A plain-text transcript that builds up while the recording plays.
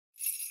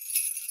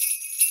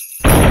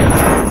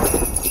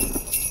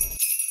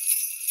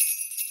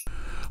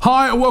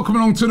Hi, and welcome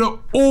along to the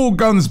All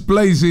Guns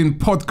Blazing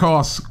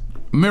podcast.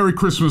 Merry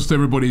Christmas to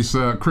everybody. It's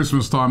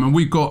Christmas time, and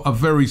we've got a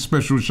very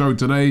special show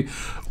today.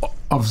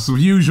 As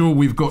usual,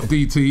 we've got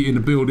DT in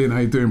the building. How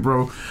you doing,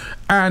 bro?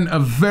 And a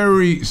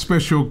very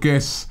special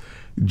guest,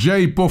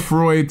 Jay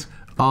Bothroyd,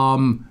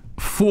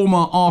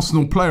 former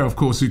Arsenal player, of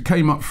course, who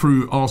came up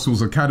through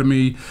Arsenal's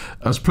academy,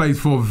 has played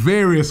for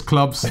various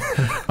clubs.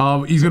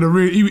 He's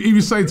gonna he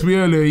was saying to me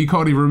earlier he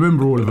can't even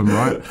remember all of them,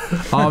 right?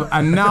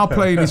 And now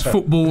playing his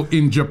football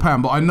in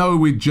Japan. But I know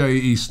with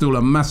Jay, he's still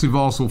a massive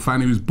Arsenal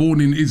fan. He was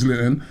born in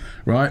Islington,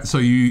 right? So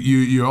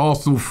you're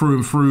Arsenal through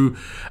and through.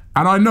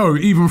 And I know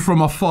even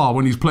from afar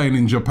when he's playing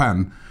in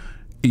Japan,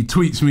 he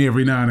tweets me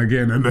every now and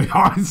again, and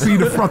I see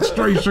the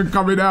frustration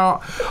coming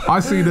out.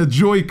 I see the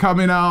joy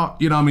coming out.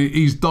 You know what I mean?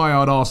 He's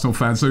diehard Arsenal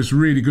fan, so it's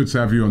really good to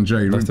have you on,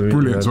 Jay.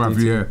 Brilliant to have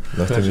you here.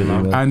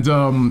 And,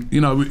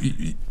 you know,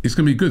 it's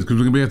going to be good because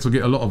we're going to be able to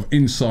get a lot of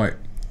insight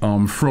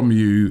from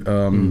you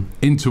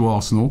into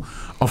Arsenal.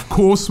 Of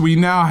course, we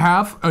now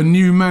have a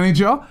new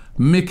manager.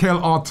 Mikel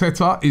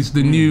Arteta is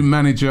the new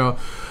manager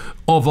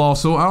of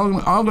Arsenal.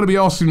 I'm going to be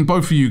asking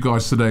both of you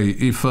guys today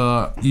if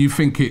you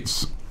think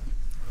it's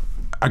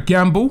a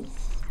gamble,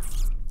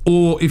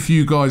 or if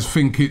you guys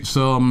think it's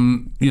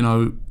you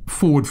know,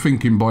 forward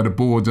thinking by the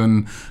board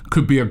and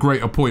could be a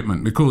great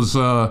appointment, because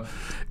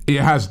it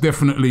has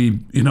definitely,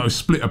 you know,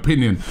 split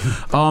opinion.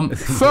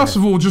 First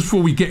of all, just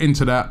before we get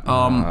into that,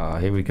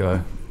 here we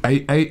go.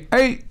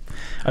 888.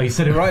 Oh, you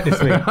said it right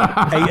this week.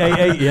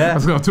 888, yeah.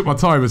 I took my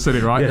time and said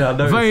it right. Yeah, I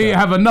noticed they that.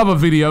 have another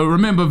video.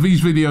 Remember,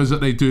 these videos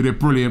that they do, they're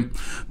brilliant.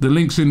 The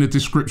link's in the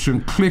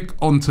description. Click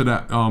onto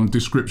that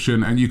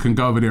description and you can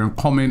go over there and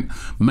comment.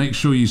 Make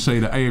sure you say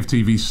that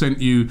AFTV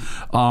sent you.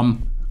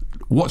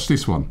 Watch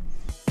this one.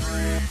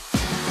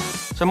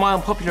 So my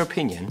unpopular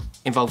opinion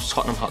involves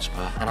Tottenham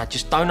Hotspur, and I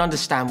just don't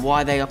understand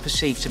why they are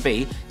perceived to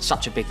be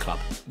such a big club.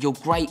 Your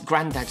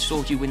great-granddad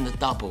saw you win the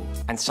double,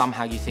 and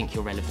somehow you think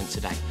you're relevant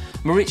today.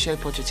 Mauricio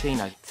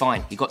Pochettino,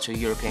 fine, he got to a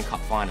European Cup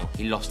final,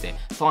 he lost it.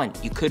 Fine,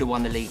 you could have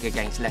won the league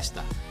against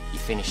Leicester. You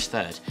finished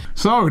third.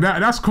 So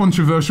that's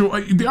controversial.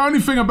 The only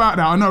thing about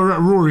that, I know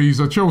that Rory's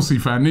a Chelsea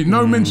fan,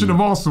 no mention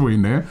of Arsenal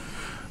in there.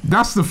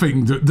 That's the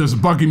thing that's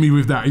bugging me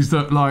with that, is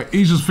that, like,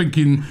 he's just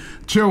thinking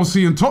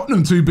Chelsea and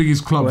Tottenham, two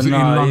biggest clubs in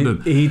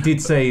London. He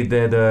did say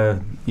they're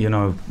the, you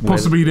know,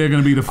 possibly they're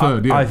going to be the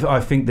third. I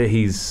think that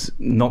he's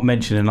not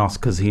mentioning us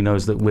because he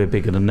knows that we're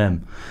bigger than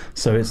them.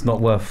 So it's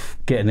not worth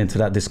getting into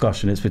that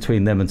discussion. It's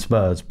between them and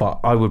Spurs. But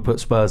I would put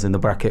Spurs in the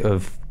bracket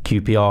of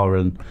QPR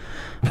and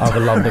other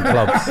London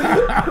clubs.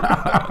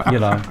 You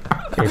know,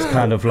 it's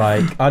kind of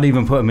like, I'd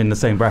even put them in the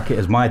same bracket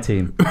as my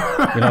team.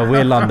 You know,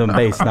 we're London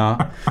based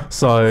now.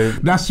 So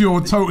that's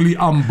your totally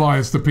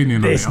unbiased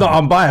opinion. It's not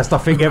unbiased. I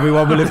think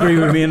everyone will agree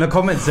with me in the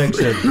comment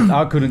section.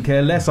 I couldn't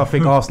care less. I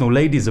think Arsenal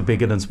ladies are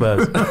bigger than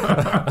Spurs.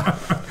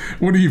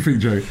 What do you think,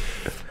 Jay?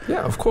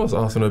 Yeah, of course,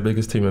 Arsenal are the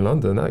biggest team in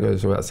London. That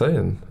goes without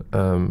saying.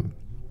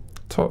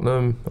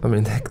 Tottenham, I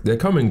mean, they're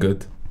coming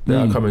good. They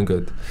are coming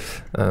good.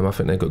 I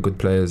think they've got good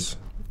players.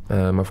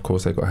 Of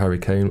course, they've got Harry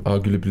Kane,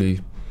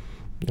 arguably,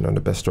 you know,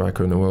 the best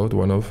striker in the world,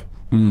 one of.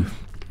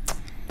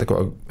 They've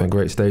got a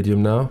great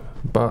stadium now.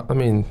 But, I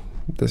mean,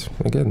 this,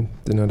 again,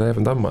 you know, they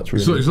haven't done much,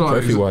 really, it's like,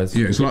 trophy-wise.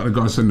 Yeah, it's like the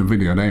guy said in the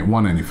video, they ain't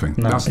won anything.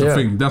 No. That's the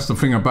thing. That's the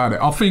thing about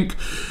it. I think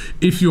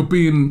if you're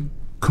being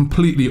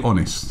completely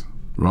honest,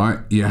 right,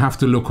 you have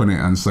to look on it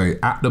and say,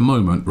 at the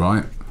moment,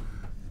 right,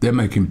 they're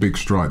making big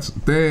strides.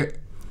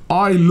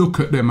 I look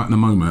at them at the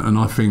moment and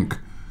I think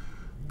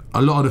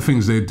a lot of the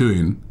things they're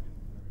doing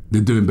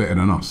better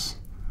than us.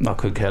 I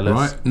could care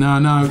less. Right?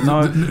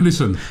 No.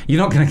 Listen.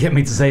 You're not going to get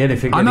me to say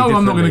anything. I know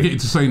I'm not going to get you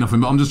to say nothing,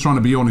 but I'm just trying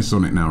to be honest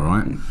on it now,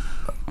 right?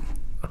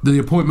 The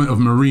appointment of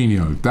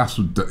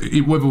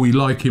Mourinho, whether we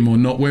like him or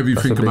not, whatever you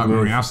think about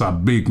Mourinho, that's a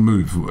big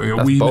move.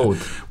 That's bold.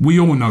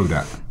 We all know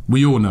that.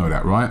 We all know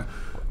that, right?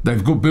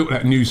 They've built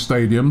that new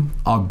stadium.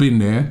 I've been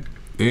there.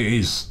 It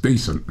is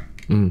decent.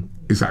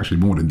 It's actually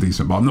more than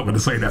decent, but I'm not going to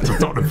say that to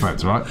Tottenham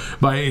fans, right?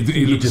 But it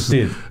you looks, just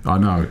did. I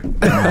know.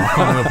 I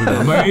can't help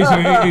it.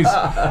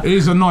 But it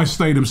is a nice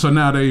stadium. So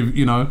now they've,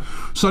 you know,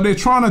 so they're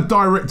trying to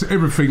direct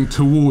everything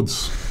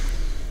towards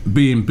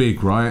being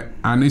big, right?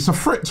 And it's a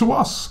threat to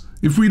us.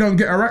 If we don't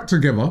get our act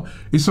together,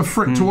 it's a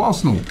threat to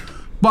Arsenal.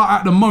 But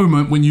at the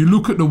moment, when you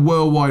look at the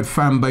worldwide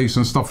fan base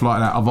and stuff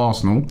like that of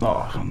Arsenal,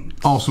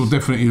 Arsenal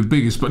definitely the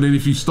biggest. But then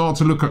if you start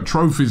to look at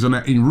trophies and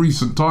that in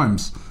recent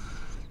times,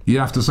 you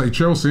have to say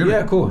Chelsea, innit? Yeah,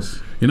 of course.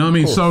 You know what I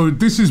mean? So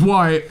this is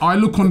why I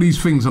look on these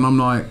things and I'm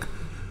like,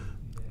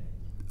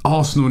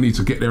 Arsenal need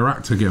to get their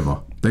act together.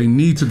 They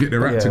need to get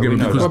their act together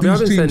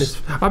because these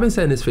teams... I've been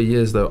saying this for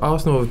years, though.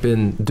 Arsenal have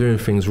been doing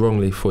things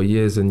wrongly for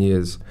years and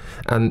years,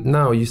 and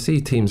now you see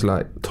teams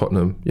like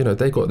Tottenham. You know,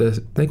 they got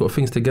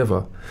things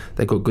together.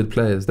 They got good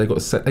players. They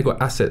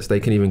got assets they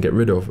can even get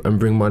rid of and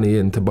bring money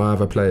in to buy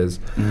other players.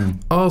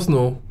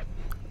 Arsenal,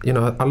 you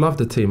know, I love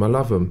the team. I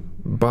love them,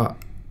 but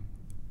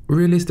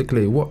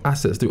realistically, what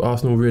assets do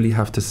Arsenal really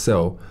have to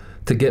sell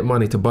to get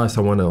money to buy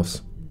someone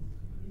else?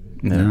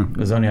 Yeah.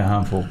 There's only a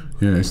handful.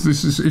 Yeah, it's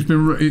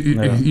been,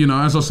 you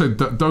know, as I said,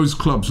 those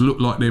clubs look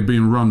like they're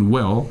being run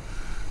well,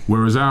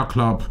 whereas our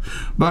club.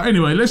 But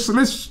anyway,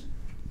 let's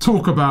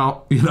talk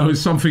about, you know,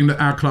 something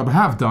that our club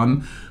have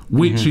done,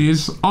 which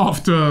is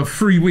after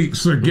 3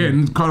 weeks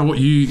again, kind of what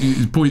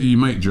the point you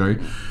make, Jay.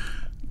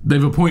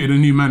 They've appointed a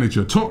new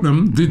manager.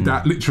 Tottenham did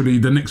that literally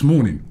the next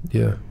morning.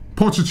 Yeah.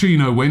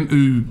 Pochettino went,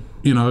 who,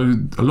 you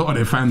know, a lot of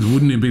their fans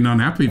wouldn't have been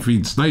unhappy if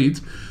he'd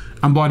stayed.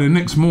 And by the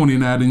next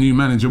morning, they had a new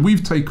manager.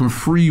 We've taken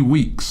 3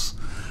 weeks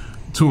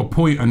to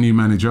appoint a new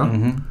manager.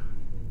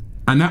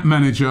 And that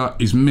manager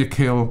is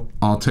Mikel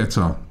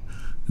Arteta.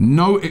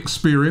 No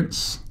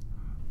experience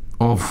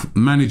of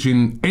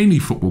managing any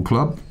football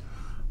club.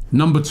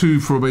 Number 2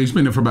 he's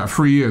been there for about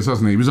 3 years,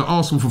 hasn't he? He was at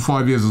Arsenal for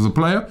 5 years as a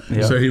player,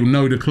 so he'll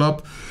know the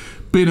club.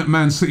 Been at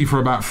Man City for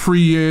about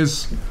 3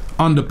 years.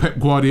 Under Pep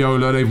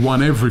Guardiola, they've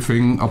won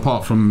everything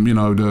apart from, you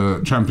know,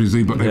 the Champions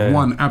League, but they've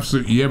won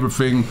absolutely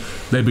everything.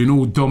 They've been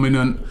all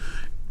dominant.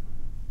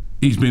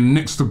 He's been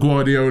next to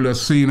Guardiola,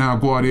 seeing how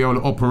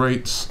Guardiola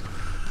operates.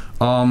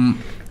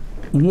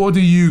 What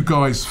do you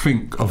guys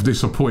think of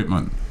this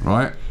appointment,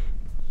 right?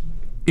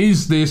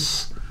 Is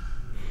this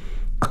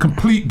a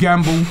complete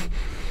gamble,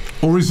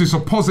 or is this a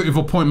positive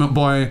appointment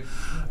by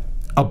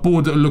a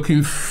board that are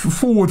looking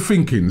forward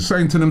thinking,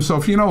 saying to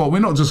themselves, you know what, we're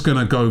not just going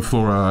to go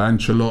for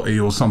Ancelotti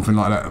or something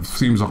like that. It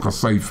seems like a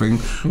safe thing.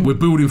 We're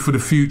building for the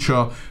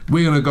future.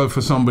 We're going to go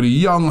for somebody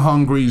young,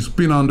 hungry, who's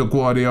been under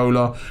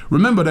Guardiola.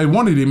 Remember, they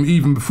wanted him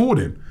even before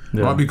then,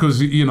 right? Because,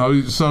 you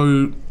know,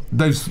 so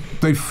they've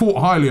thought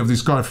highly of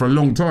this guy for a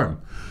long time.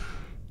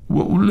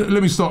 Well,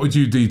 let me start with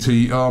you,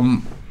 DT.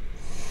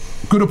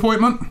 Good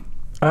appointment?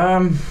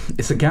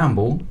 It's a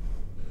gamble.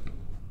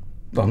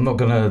 I'm not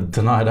going to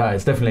deny that.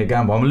 It's definitely a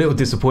gamble. I'm a little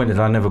disappointed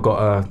I never got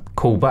a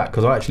call back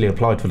because I actually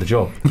applied for the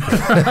job.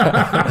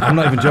 I'm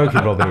not even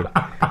joking, Robbie.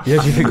 You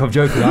actually think I'm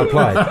joking? I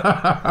applied.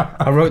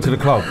 I wrote to the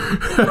club.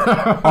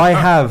 I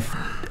have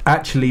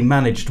actually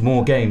managed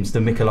more games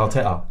than Mikel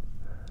Arteta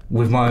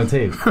with my own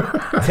team,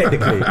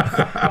 technically.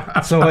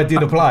 So I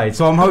did apply.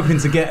 So I'm hoping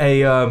to get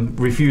a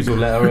refusal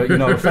letter, you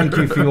know, thank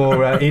you for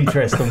your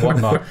interest and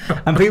whatnot.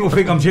 And people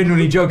think I'm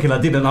genuinely joking. I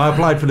didn't. I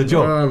applied for the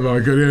job. Oh my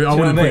God, I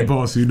wouldn't put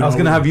past you. I was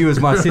going to have you as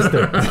my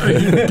assistant.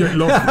 Get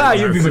lost.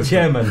 You'd be my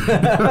chairman.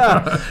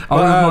 I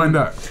wouldn't mind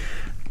that.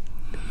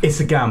 It's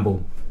a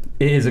gamble.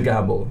 It is a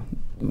gamble.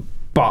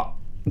 But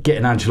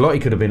getting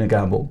Ancelotti could have been a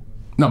gamble.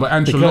 No, but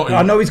Ancelotti... Because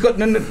I know he's got...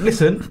 No,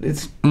 listen,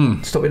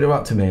 stop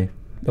interrupting me.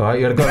 All right,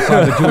 you got to go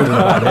side with Jordan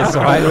about this.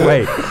 All right,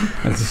 wait,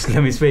 and just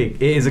let me speak.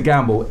 It is a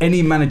gamble.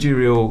 Any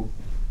managerial,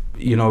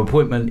 you know,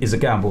 appointment is a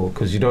gamble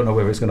because you don't know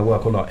whether it's going to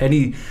work or not.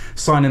 Any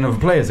signing of a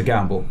player is a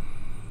gamble,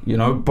 you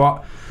know.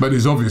 But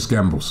there's obvious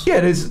gambles. Yeah,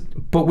 there's.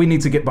 But we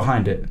need to get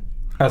behind it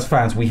as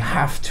fans. We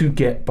have to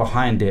get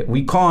behind it.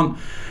 We can't,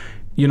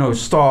 you know,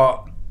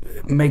 start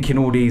making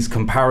all these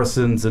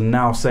comparisons and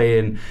now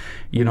saying,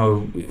 you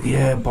know,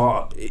 yeah,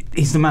 but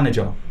he's the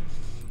manager.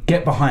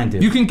 Get behind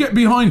it. You can get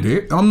behind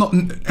it. I'm not.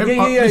 But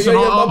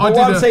what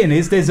I'm saying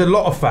is, there's a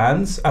lot of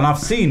fans, and I've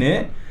seen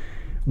it,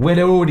 where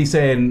they're already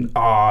saying,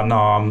 "Oh no,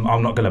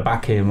 I'm not going to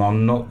back him.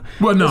 I'm not."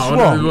 Well,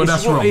 no,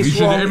 that's wrong.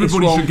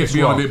 Everybody should get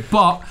behind it.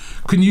 But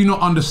can you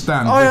not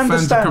understand where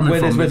fans are coming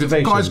from?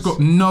 The guy's got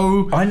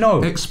no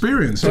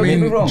experience. I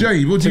mean,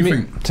 Jay, what do you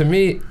think? To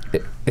me,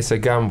 it's a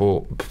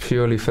gamble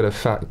purely for the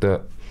fact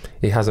that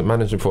he hasn't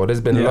managed before.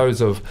 There's been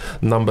loads of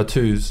number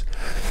 2s.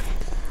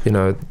 You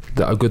know,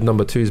 that are good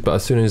number 2s, but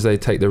as soon as they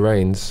take the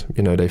reins,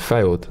 you know, they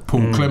failed.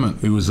 Paul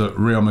Clement, who was at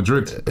Real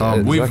Madrid,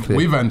 exactly.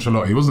 with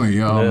Ancelotti, wasn't he?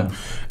 And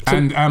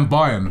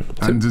Bayern,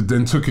 and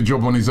then took a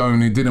job on his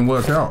own. It didn't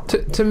work out.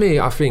 To me,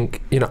 I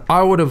think, you know,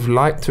 I would have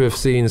liked to have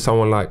seen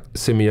someone like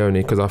Simeone,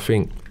 because I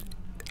think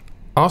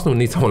Arsenal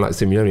needs someone like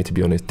Simeone, to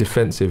be honest,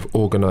 defensive,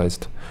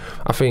 organised.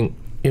 I think,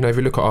 you know, if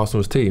you look at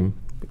Arsenal's team,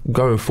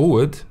 going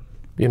forward,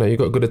 you know, you've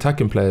got good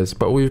attacking players,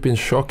 but we've been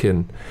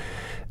shocking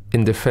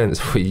in defence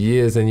for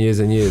years and years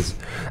and years.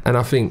 And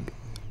I think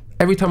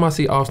every time I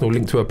see Arsenal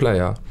linked to a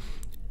player,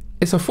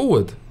 it's a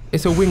forward,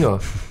 it's a winger,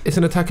 it's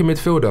an attacking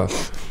midfielder.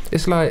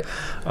 It's like,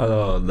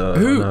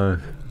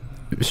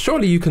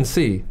 surely you can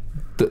see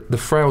the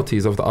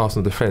frailties of the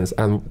Arsenal defence,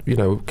 and, you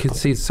know,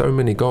 concede so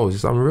many goals.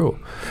 It's unreal.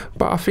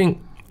 But I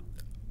think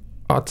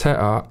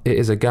Arteta, it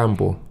is a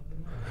gamble.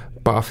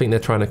 But I think they're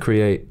trying to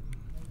create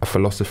a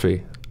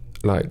philosophy.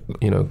 Like,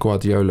 you know,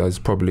 Guardiola is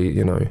probably,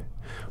 you know,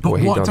 but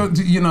what don't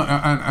you know?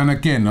 And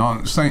again,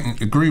 I'm saying,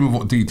 agreeing with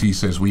what DT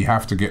says, we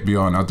have to get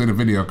behind. I did a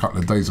video a couple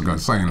of days ago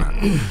saying that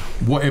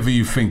whatever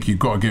you think, you've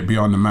got to get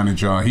behind the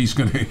manager. He's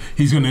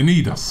gonna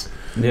need us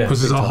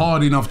because it's a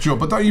hard enough job.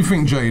 But don't you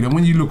think, Jay, that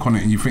when you look on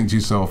it and you think to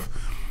yourself,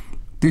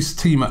 this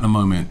team at the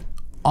moment,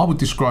 I would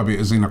describe it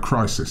as in a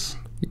crisis.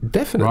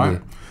 Definitely.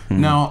 Right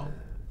now,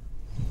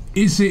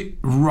 is it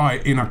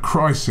right in a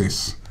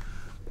crisis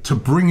to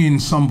bring in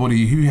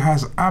somebody who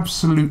has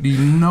absolutely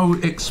no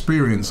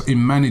experience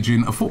in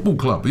managing a football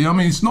club? You know, I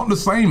mean, it's not the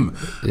same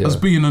as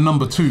being a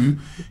number 2.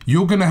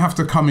 You're going to have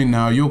to come in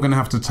now. You're going to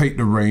have to take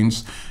the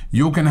reins.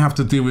 You're going to have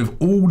to deal with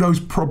all those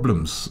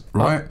problems,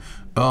 right?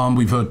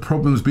 We've heard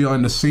problems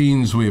behind the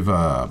scenes with,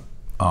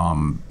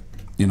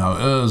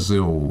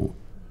 Ozil,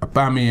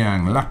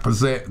 Aubameyang,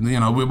 Lacazette.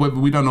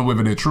 We don't know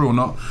whether they're true or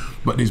not,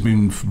 but there's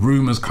been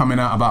rumours coming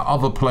out about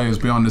other players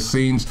behind the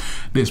scenes.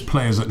 There's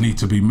players that need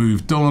to be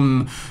moved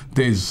on.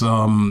 There's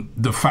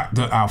the fact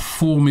that our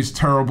form is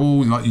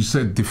terrible, like you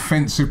said,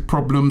 defensive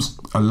problems,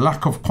 a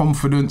lack of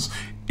confidence,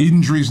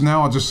 injuries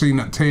now. I just seen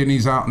that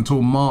Tierney's out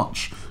until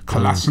March,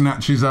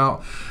 Kolasinac is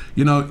out.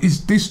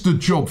 Is this the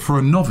job for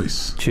a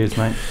novice? Cheers,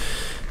 mate.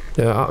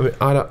 Yeah,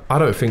 I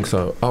don't think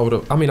so. I would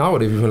have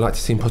even liked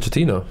to see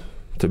Pochettino,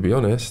 to be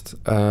honest.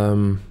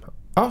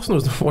 Arsenal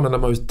is one of the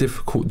most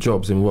difficult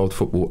jobs in world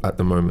football at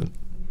the moment.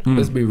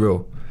 Let's be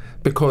real.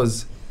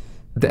 Because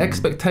the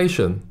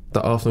expectation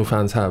that Arsenal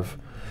fans have,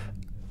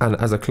 and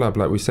as a club,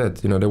 like we said,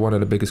 they're one of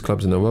the biggest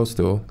clubs in the world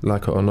still,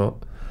 like it or not,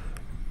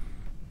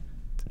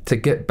 to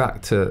get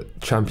back to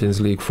Champions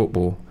League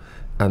football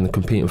and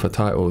competing for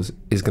titles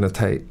is going to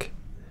take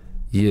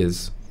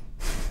years.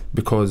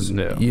 Because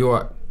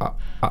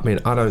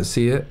I don't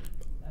see it.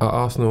 Are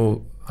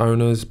Arsenal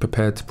owners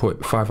prepared to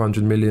put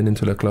 500 million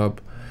into the club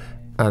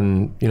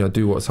and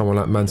do what someone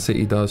like Man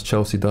City does,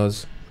 Chelsea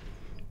does?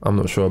 I'm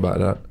not sure about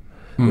that.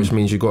 Which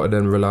means you've got to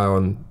then rely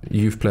on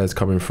youth players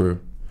coming through,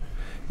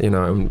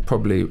 and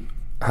probably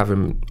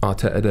having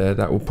Arteta there,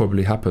 that will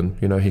probably happen.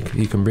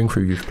 He can bring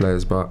through youth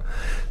players, but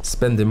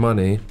spending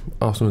money,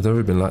 Arsenal's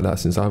never been like that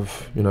since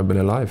I've been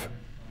alive.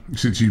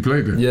 Since you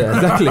played it? Yeah,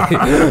 exactly.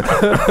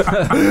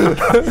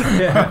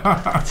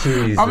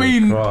 Jesus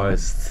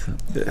Christ.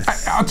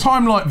 At a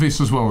time like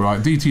this as well, right,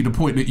 DT, the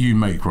point that you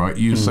make, right,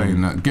 you're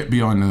saying that get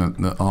behind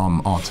the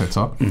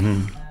Arteta,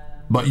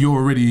 but you're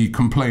already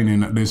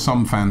complaining that there's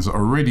some fans that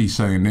are already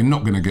saying they're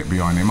not going to get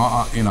behind him,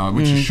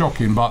 which is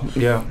shocking, but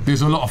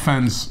there's a lot of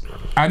fans,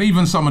 and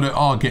even some of that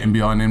are getting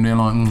behind him, they're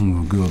like,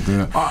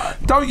 God,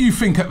 don't you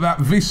think at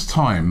this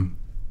time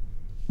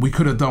we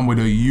could have done with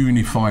a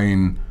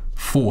unifying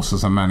force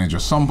as a manager,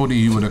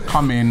 somebody who would have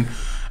come in,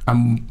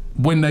 and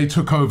when they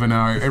took over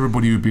now,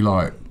 everybody would be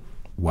like,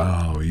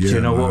 wow, yeah. Do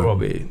you know what,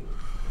 Robbie?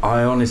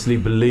 I honestly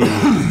believe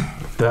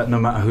that no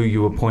matter who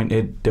you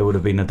appointed, there would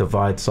have been a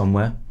divide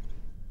somewhere.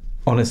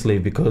 Honestly,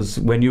 because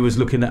when you was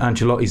looking at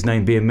Ancelotti's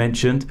name being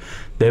mentioned,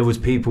 there was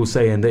people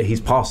saying that he's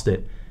past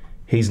it.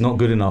 He's not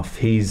good enough.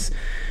 He's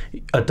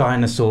a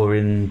dinosaur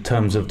in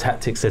terms of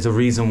tactics. There's a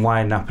reason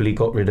why Napoli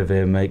got rid of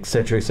him,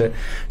 etc., etc.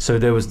 So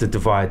there was the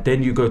divide.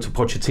 Then you go to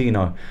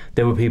Pochettino.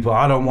 There were people,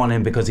 I don't want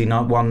him because he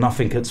won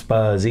nothing at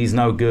Spurs. He's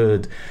no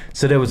good.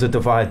 So there was a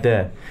divide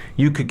there.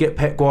 You could get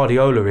Pep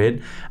Guardiola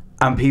in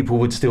and people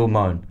would still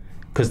moan.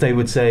 Because they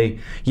would say,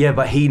 yeah,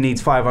 but he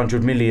needs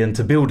 500 million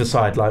to build a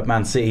side like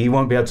Man City. He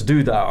won't be able to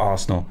do that at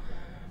Arsenal.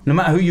 No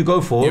matter who you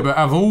go for. Yeah, but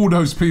of all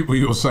those people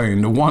you're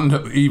saying, the one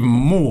that even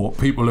more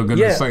people are going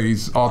to say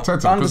is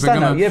Arteta. I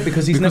understand that,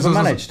 because he's never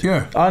managed.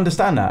 Yeah. I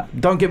understand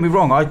that. Don't get me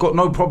wrong. I've got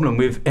no problem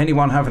with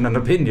anyone having an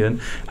opinion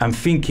and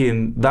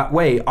thinking that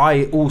way.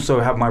 I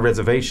also have my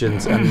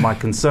reservations and my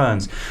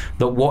concerns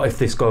that what if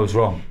this goes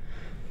wrong?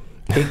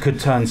 It could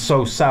turn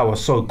so sour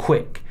so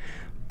quick.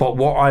 But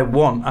what I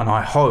want and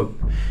I hope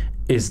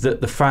is that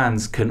the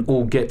fans can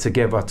all get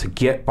together to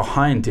get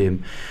behind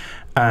him.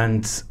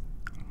 And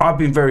I've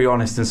been very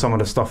honest in some of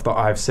the stuff that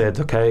I've said,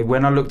 okay?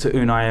 When I looked at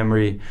Unai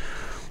Emery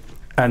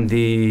and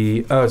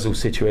the Ozil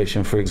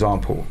situation, for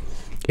example,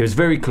 it was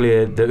very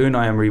clear that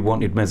Unai Emery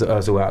wanted Mesut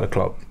Ozil out of the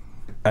club,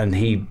 and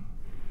he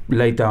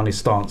laid down his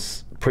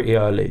stance pretty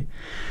early.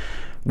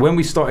 When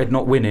we started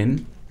not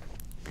winning,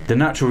 the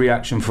natural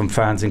reaction from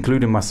fans,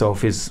 including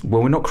myself, is,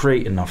 well, we're not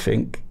creating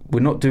nothing, we're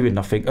not doing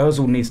nothing.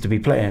 Ozil needs to be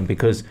playing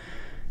because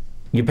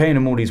you're paying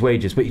him all these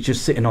wages, but he's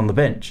just sitting on the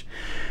bench.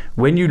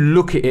 When you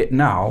look at it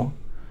now,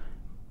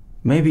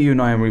 maybe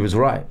Unai Emery was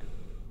right,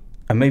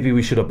 and maybe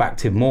we should have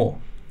backed him more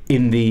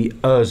in the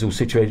Ozil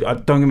situation.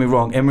 Don't get me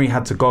wrong, Emery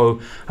had to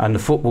go and the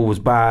football was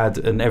bad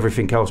and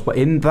everything else, but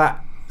in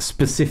that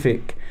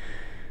specific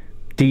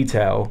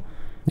detail,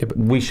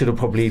 we should have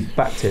probably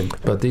backed him.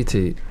 But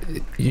DT,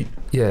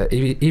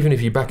 even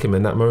if you back him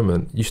in that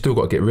moment, you still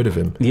got to get rid of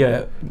him.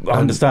 Yeah, I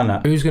understand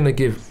that. Who's going to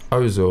give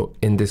Ozil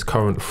in this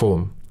current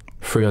form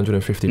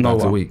 350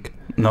 bags a week?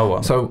 No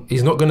one. So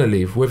he's not going to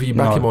leave, whether you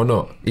back him or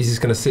not. He's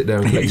just going to sit there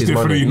and collect his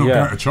money. He's definitely not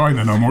going to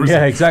China no more, is he?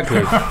 Exactly.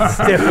 It's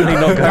definitely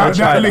not going to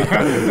China.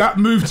 That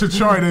move to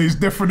China is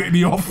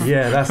definitely off.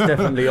 Yeah, that's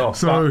definitely off.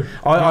 So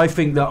I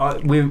think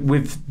that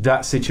with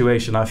that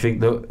situation, I think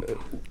that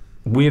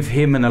with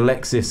him and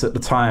Alexis at the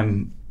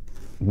time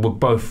were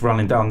both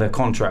running down their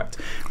contract.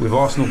 With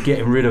Arsenal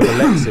getting rid of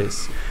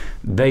Alexis,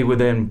 they were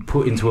then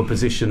put into a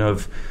position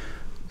of,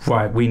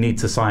 right, we need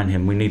to sign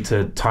him, we need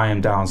to tie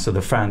him down, so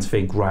the fans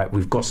think, right,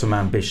 we've got some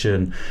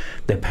ambition,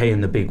 they're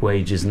paying the big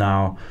wages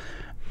now,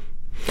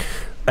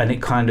 and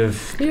it kind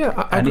of,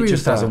 I and agree it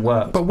just with hasn't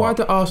worked. But why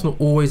do Arsenal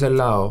always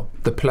allow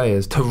the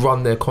players to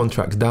run their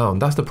contracts down?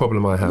 That's the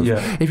problem I have.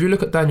 Yeah. If you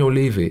look at Daniel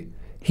Levy,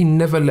 he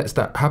never lets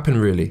that happen,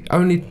 really.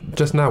 Only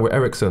just now with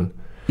Eriksen,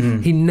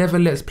 he never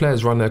lets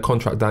players run their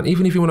contract down.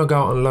 Even if you want to go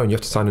out on loan, you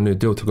have to sign a new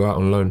deal to go out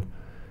on loan.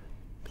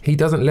 He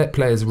doesn't let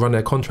players run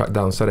their contract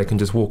down so they can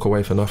just walk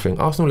away for nothing.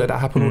 Arsenal let that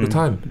happen all the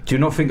time. Do you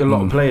not think a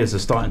lot of players are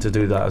starting to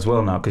do that as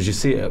well now? Because you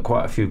see it at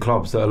quite a few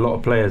clubs that a lot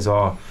of players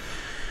are,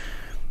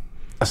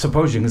 I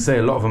suppose you can say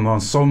a lot of them are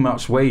on so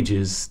much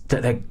wages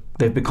that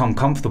they've become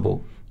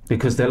comfortable,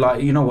 because they're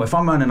like, you know what, if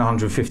I'm earning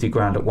 150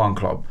 grand at one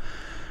club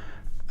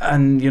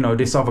and, you know,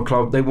 this other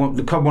club,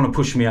 the club want to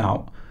push me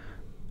out,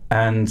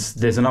 and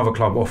there's another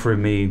club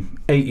offering me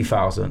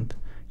 80,000,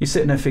 you're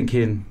sitting there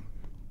thinking,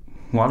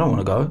 well, I don't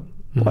want to go.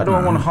 Why do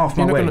I want to half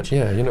my wage?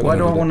 Why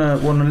do I want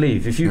to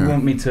leave? If you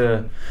want me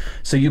to,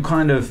 so you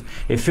kind of,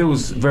 it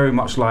feels very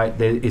much like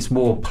it's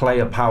more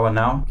player power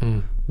now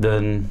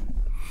than,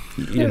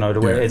 you know, the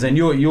way it is. And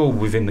you're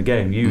within the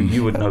game.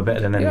 You would know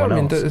better than anyone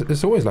else.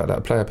 It's always like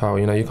that, player power.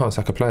 You know, you can't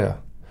sack a player,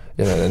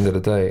 you know, at the end of the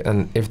day.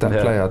 And if that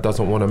player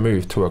doesn't want to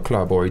move to a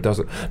club, or he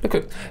doesn't,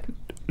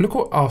 look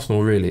what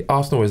Arsenal really.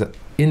 Arsenal is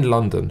in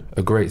London,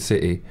 a great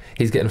city.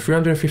 He's getting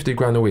 350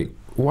 grand a week.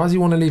 Why does he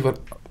want to leave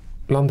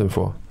London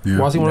for? Why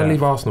does he want to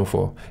leave Arsenal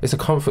for? It's a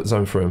comfort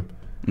zone for him.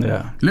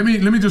 Yeah. Let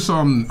me just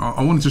I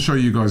wanted to show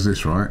you guys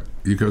this, right?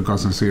 You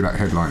guys can see that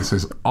headline. It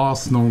says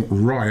Arsenal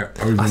riot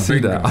over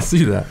Wenger. I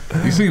see that.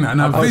 You seen that?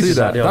 Now I see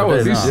that.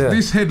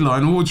 This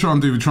headline. All we're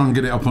trying to do, we're trying to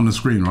get it up on the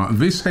screen, right?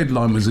 This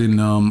headline was in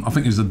I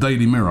think it was the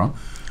Daily Mirror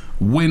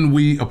when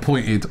we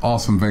appointed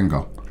Arsene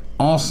Wenger.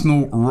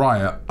 Arsenal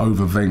riot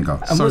over Wenger.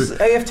 And so, was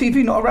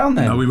AFTV not around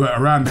then? No, we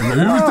weren't around then.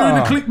 Who was doing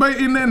the clickbait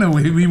in then? No,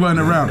 we weren't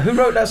around. Who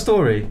wrote that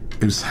story?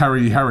 It was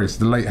Harry Harris,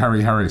 the late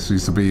Harry Harris, who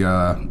used to be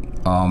a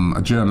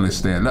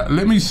journalist there.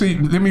 Let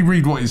me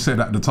read what he said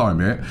at the time.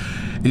 Yeah,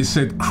 it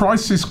said,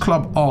 "Crisis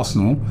club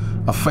Arsenal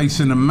are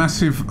facing a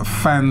massive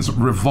fans'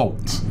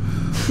 revolt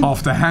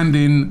after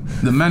handing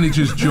the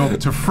manager's job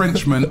to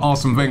Frenchman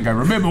Arsene Wenger."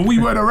 Remember, we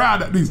weren't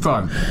around at this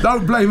time.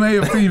 Don't blame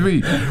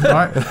AFTV,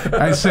 right?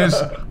 And it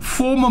says,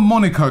 former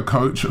Monaco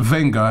coach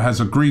Wenger has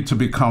agreed to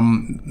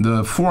become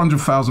the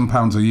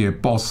 £400,000 a year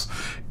boss,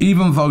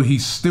 even though he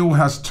still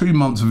has 2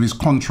 months of his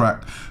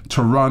contract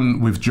to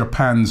run with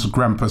Japan's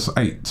Grampus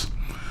 8.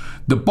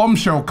 The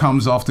bombshell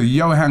comes after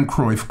Johan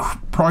Cruyff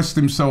priced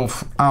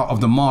himself out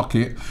of the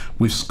market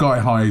with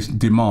sky-high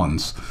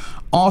demands.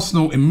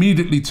 Arsenal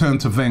immediately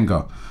turned to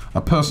Wenger,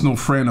 a personal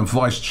friend of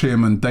Vice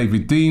Chairman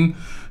David Dean,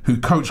 who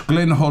coached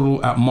Glenn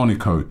Hoddle at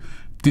Monaco.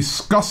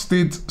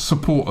 Disgusted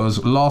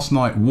supporters last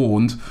night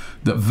warned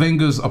that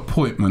Wenger's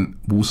appointment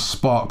will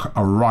spark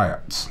a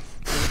riot.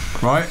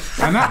 Right,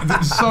 and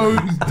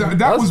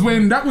that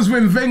was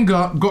when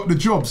Wenger got the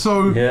job.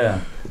 So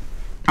yeah.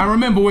 I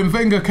remember when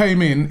Wenger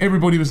came in,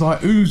 everybody was like,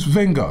 "Who's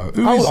Wenger?"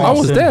 I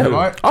was there.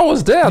 Right? I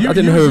was there. I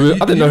didn't know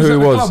who he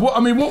was.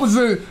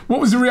 What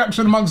was the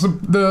reaction amongst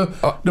the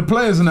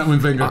players and that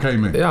when Wenger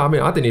came in? Yeah, I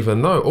mean, I didn't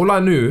even know. All I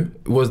knew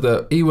was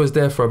that he was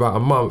there for about a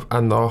month,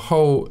 and the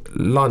whole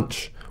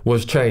lunch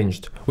was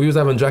changed. We was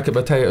having jacket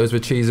potatoes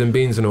with cheese and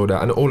beans and all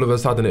that, and all of a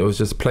sudden it was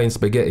just plain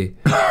spaghetti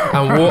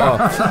and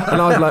water.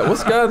 And I was like,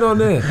 "What's going on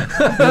there?"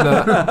 You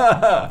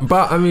know?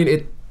 But I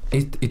mean,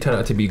 he turned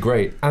out to be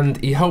great,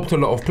 and he helped a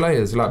lot of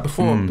players. Like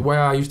before, the way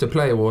I used to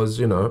play was,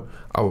 you know,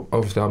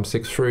 obviously I'm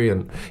 6'3",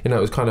 and you know,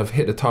 it was kind of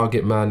hit the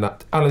target man,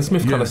 that Alan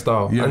Smith kind of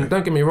style. Yeah. And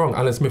don't get me wrong,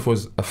 Alan Smith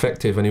was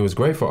effective and he was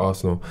great for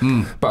Arsenal.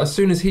 But as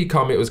soon as he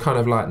come, it was kind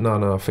of like,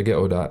 no, forget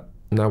all that.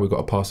 Now we've got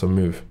to pass and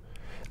move.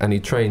 And he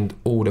trained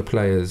all the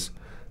players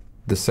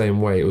the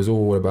same way. It was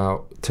all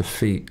about to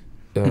feet.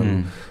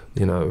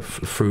 You know,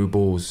 through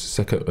balls,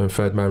 second and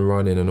third man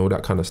running and all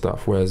that kind of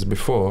stuff. Whereas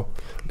before,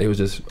 it was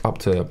just up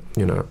to,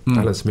 you know,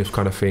 Alan Smith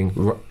kind of thing,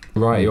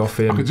 right off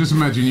him. I could just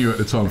imagine you at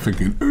the time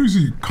thinking, who's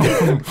he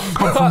come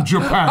from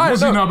Japan?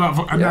 What's he know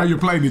about? And now you're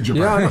playing in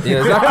Japan.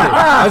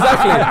 Yeah,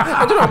 exactly.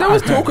 I don't know, there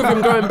was talk of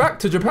him going back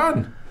to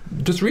Japan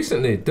just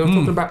recently. They were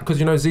talking about, because,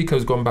 you know,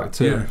 Zico's gone back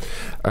to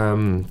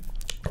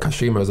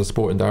Kashima as a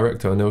sporting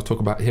director, and they were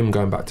talking about him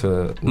going back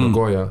to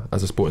Nagoya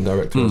as a sporting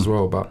director as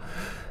well. But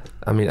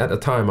I mean, at the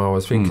time, I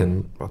was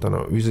thinking, I don't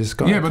know, who's this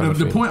guy? Yeah, but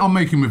the point I'm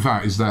making with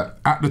that is that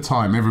at the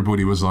time,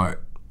 everybody was like,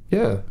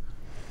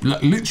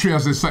 literally,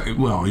 as they say,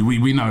 well,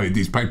 we know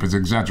these papers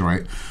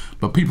exaggerate,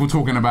 but people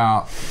talking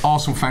about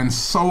Arsenal fans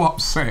so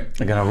upset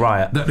they're going to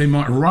riot, that they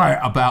might riot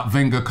about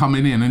Wenger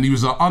coming in, and he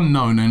was an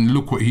unknown, and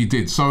look what he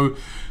did. So,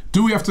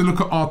 do we have to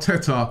look at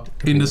Arteta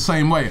in the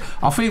same way?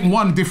 I think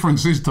one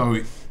difference is, though,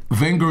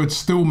 Wenger had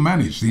still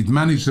managed. He'd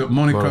managed at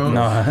Monaco.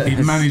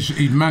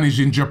 He'd managed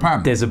in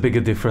Japan. There's a bigger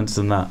difference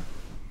than that.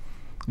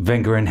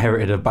 Wenger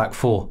inherited a back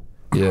four.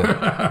 Yeah,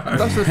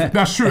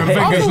 that's true.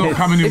 Wenger's not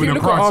coming in with a crisis. If you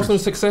look at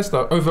Arsenal's success,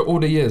 though, over all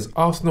the years,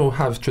 Arsenal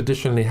have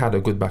traditionally had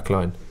a good back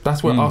line.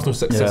 That's where Arsenal's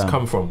success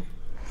come from.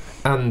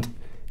 And,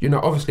 you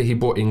know, obviously he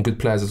brought in good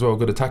players as well,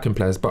 good attacking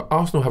players, but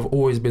Arsenal have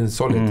always been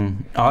solid.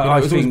 It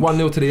was always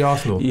 1-0 to the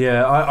Arsenal.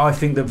 Yeah, I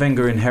think that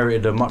Wenger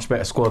inherited a much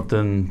better squad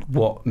than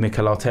what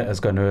Mikel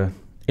Arteta's going to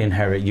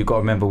inherit. You've got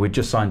to remember, we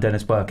just signed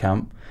Dennis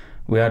Bergkamp.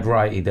 We had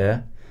Wrighty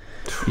there.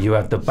 You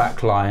have the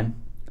back line.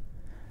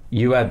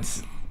 You had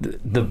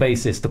the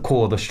basis, the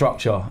core, the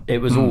structure. It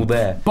was all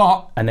there.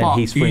 And then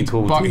he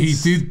sprinkled. But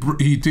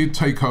he did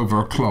take over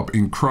a club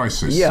in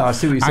crisis. Yeah, I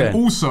see what you're saying. And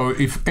also,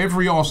 if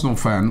every Arsenal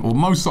fan, or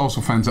most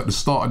Arsenal fans at the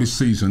start of this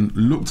season,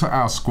 looked at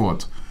our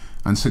squad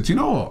and said, you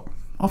know what,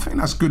 I think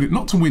that's good,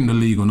 not to win the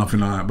league or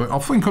nothing like that, but I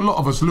think a lot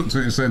of us looked at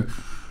it and said,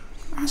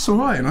 that's all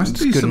right, and that's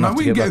decent, man.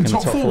 We can get in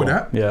top four with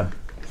that. Yeah.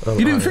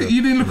 You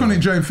didn't look on it,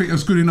 Jay, and think it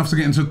was good enough to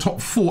get into the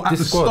top four at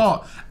the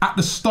start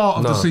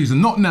of the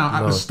season, not now,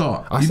 at the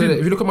start. I said it.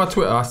 If you look at my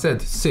Twitter, I said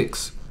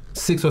 6th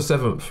or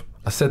 7th.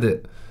 I said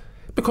it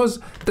because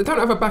they don't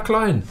have a back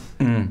line.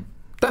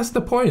 That's the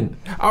point.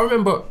 I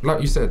remember,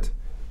 like you said,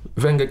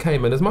 Wenger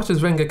came, and as much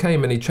as Wenger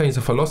came and he changed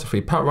the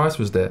philosophy, Pat Rice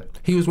was there.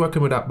 He was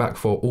working with that back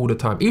four all the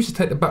time. He used to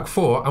take the back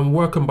four and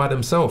work them by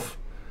themselves.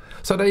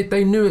 So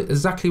they knew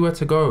exactly where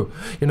to go.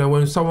 You know,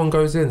 when someone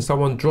goes in,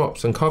 someone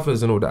drops and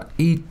covers and all that.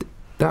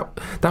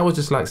 That was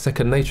just like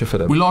second nature for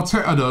them. Will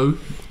Arteta, though,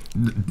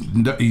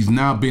 he's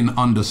now been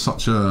under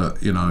such a,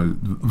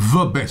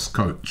 the best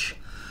coach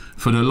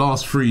for the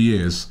last 3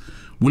 years.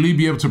 Will he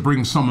be able to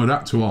bring some of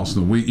that to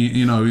Arsenal?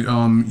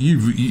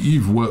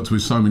 You've worked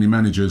with so many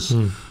managers,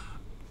 and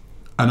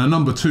a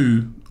number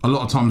two a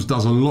lot of times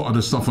does a lot of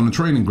the stuff on the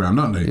training ground,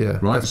 don't they? Yeah.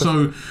 Right.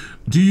 So,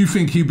 do you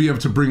think he'll be able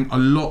to bring a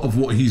lot of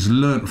what he's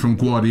learnt from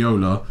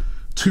Guardiola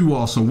to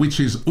Arsenal, which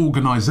is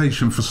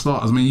organisation for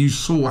starters? I mean, you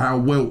saw how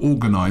well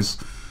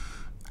organised,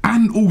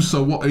 and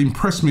also what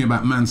impressed me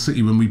about Man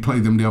City when we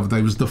played them the other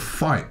day was the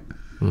fight.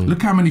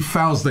 Look how many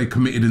fouls they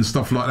committed and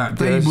stuff like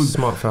that.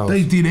 Smart fouls.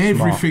 They did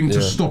everything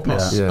to stop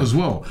us as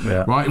well.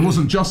 Yeah. Right? It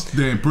wasn't just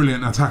their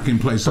brilliant attacking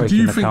play. So do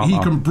you think he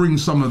can bring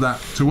some of that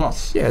to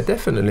us? Yeah,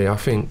 definitely. I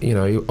think,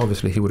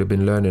 obviously he would have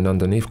been learning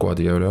underneath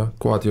Guardiola.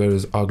 Guardiola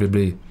is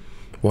arguably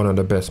one of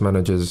the best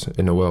managers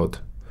in the world.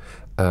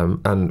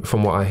 And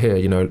from what I hear,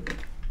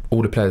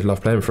 all the players love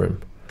playing for him.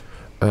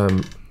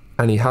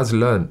 And he has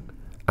learned,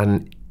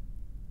 and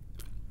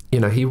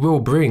he will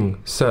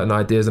bring certain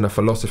ideas and a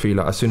philosophy,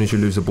 like as soon as you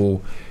lose the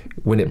ball,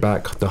 win it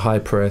back, the high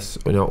press,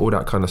 all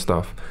that kind of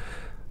stuff.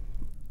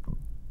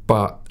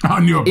 But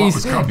I knew about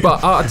was coming. But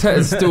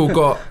Arteta's still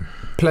got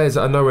players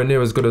that are nowhere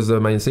near as good as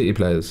the Man City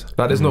players.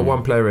 Like, there's not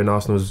one player in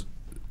Arsenal's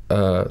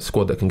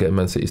squad that can get in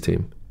Man City's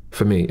team,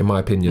 for me, in my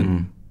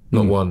opinion.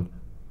 Not one.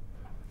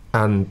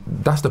 And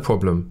that's the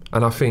problem.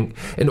 And I think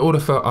in order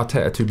for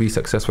Arteta to be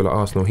successful at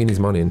Arsenal, he needs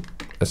money in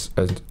as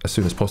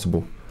soon as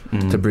possible.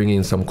 To bring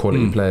in some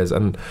quality players,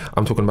 and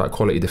I'm talking about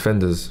quality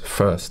defenders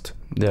first.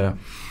 Yeah.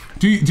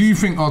 Do you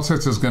think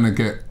Arteta's going to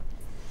get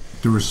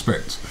the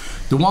respect?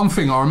 The one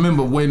thing I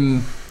remember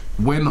when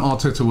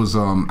Arteta was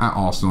at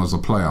Arsenal as a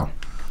player,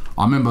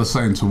 I remember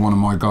saying to one of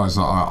my guys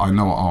that I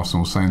know at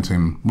Arsenal, saying to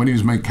him when he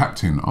was made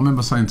captain, I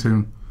remember saying to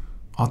him,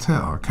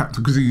 Arteta,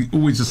 captain, because he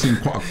always just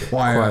seemed quite a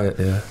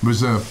quiet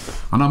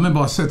reserve. And I remember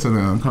I said to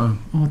them,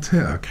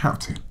 Arteta,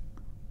 captain.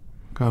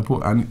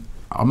 And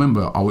I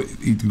remember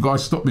the guy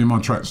stopped me in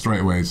my track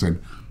straight away and said,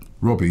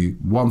 Robbie,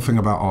 one thing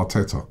about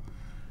Arteta,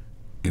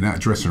 in that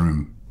dressing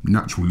room,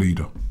 natural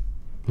leader.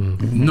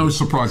 No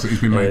surprise that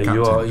he's been made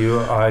captain.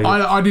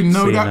 I didn't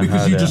know that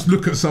because you just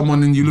look at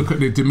someone and you look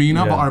at their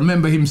demeanour, but I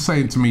remember him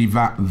saying to me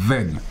that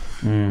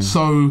then.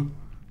 So,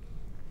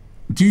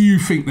 do you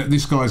think that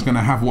this guy's going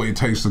to have what it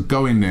takes to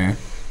go in there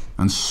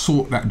and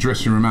sort that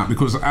dressing room out?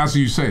 Because as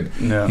you said,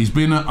 he's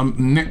been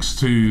next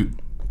to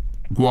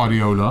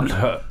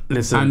Guardiola.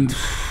 Listen, and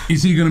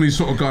is he going to be the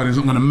sort of guy that's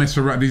not going to mess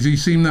around? Does he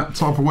seem that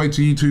type of way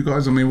to you two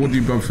guys? I mean, what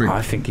do you both think?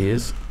 I think he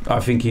is. I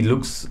think he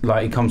looks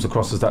like he comes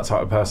across as that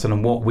type of person,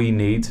 and what we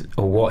need,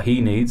 or what he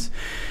needs,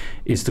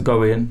 is to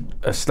go in,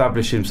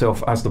 establish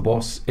himself as the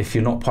boss. If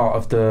you're not part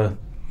of the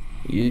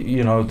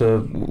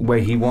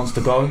way he wants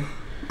to go,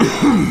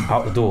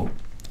 out the door.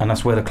 And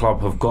that's where the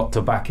club have got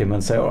to back him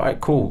and say, all right,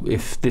 cool,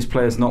 if this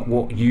player's not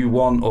what you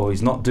want or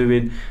he's not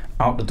doing,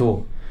 out the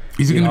door.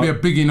 Is he going to be a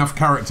big enough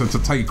character to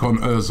take on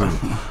Ozil,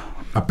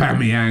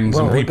 Aubameyangs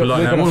and people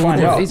like that? We're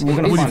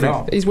going to find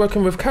out. He's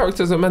working with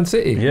characters at Man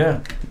City.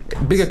 Yeah.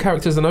 Bigger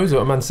characters than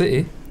Ozil at Man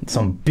City.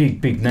 Some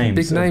big names.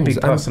 Big names.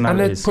 Big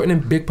personalities. And they're putting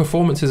in big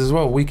performances as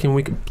well, week in,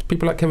 week.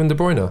 People like Kevin De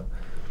Bruyne.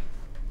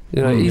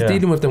 He's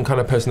dealing with them kind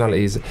of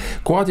personalities.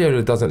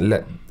 Guardiola doesn't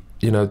let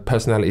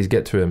personalities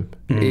get to him.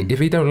 If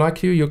he don't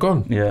like you, you're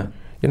gone. Yeah.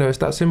 It's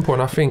that simple,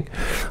 and I think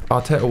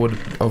Arteta would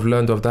have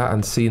learned of that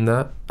and seen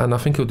that, and I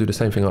think he'll do the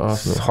same thing at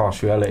Arsenal. It's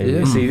harsh reality.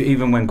 Yeah. See,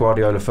 even when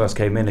Guardiola first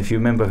came in, if you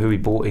remember who he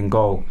bought in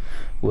goal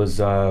was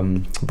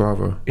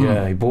Bravo.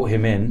 Yeah, he bought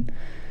him in,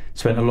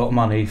 spent a lot of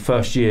money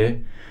first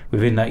year.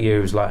 Within that year,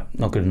 he was like,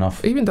 not good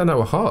enough. He even done that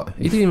with Hart.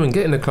 He didn't even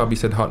get in the club. He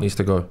said Hart needs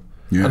to go.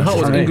 Yeah, and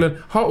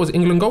Hart was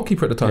England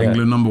goalkeeper at the time.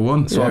 England number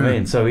one. That's what I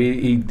mean. So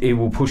he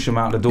will push them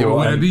out the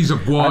door. Yeah, these are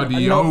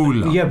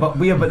Guardiola. But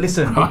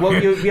listen.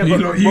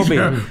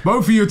 Robbie,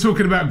 both of you are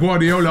talking about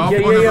Guardiola.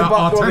 I'm on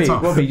about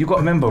Arteta. Robbie, you got to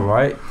remember,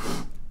 right?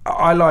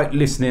 I like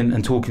listening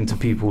and talking to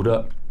people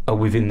that are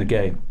within the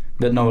game.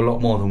 that know a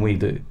lot more than we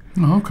do.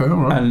 Oh, okay, all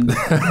right. And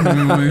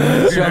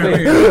Sorry,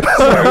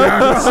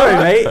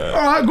 mate. All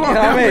right, go on.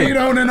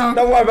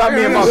 Don't worry about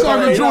me and my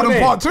Simon Jordan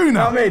part 2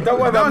 now. Don't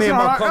worry about me and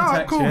my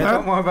contacts. Cool,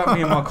 Don't worry about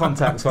me and my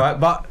contacts, right?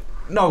 But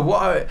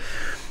no,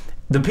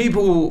 the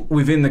people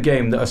within the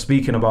game that are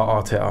speaking about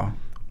Arteta,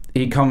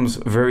 he comes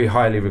very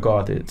highly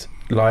regarded.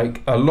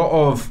 Like a lot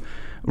of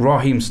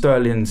Raheem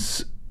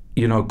Sterling's,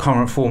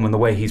 current form and the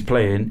way he's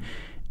playing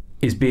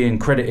is being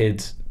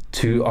credited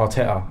to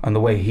Arteta and the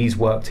way he's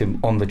worked him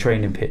on the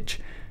training pitch.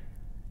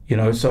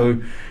 So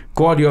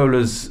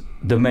Guardiola's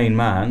the main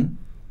man,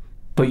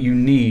 but you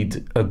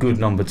need a good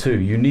number 2.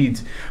 You need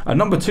a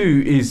number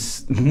 2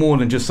 is more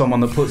than just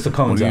someone that puts the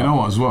cones out. You know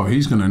what as well?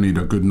 He's going to need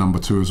a good number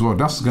 2 as well.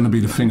 That's going to be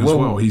the thing as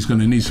well. He's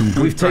going to need some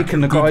good... We've taken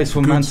the guys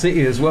from Man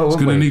City as well, He's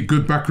going to need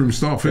good backroom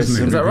staff, isn't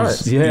he? Is that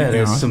right? Yeah,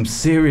 there's some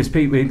serious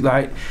people.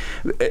 Like,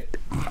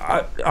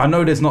 I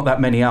know there's not that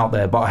many out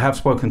there, but I have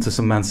spoken to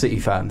some Man City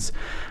fans,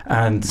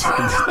 and this is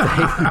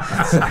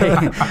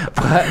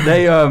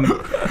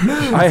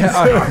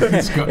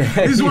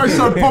why he's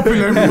so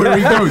popular everywhere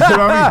he goes. You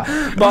know what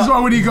I mean? That's why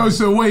when he goes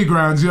to away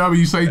grounds, you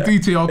say,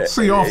 DT, I'll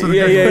see you after the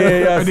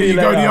game, and then you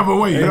go the other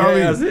way. You know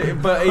what I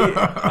mean? But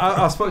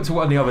I spoke to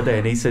one the other day,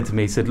 and he said to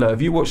me, look,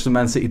 have you watched the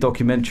Man City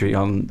documentary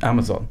on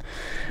Amazon?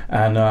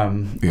 And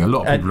a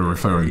lot of people are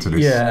referring to this.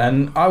 Yeah,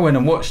 and I went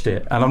and watched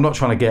it, and I'm not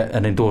trying to get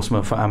an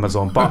endorsement for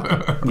Amazon,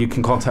 but you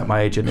can contact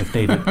my agent if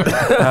needed.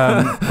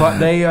 But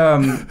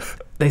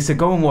they said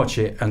go and watch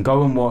it, and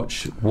go and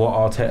watch what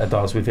Arteta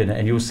does within it,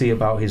 and you'll see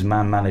about his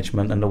man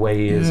management and the way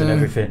he is and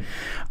everything.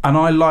 And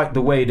I like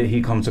the way that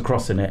he comes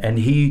across in it, and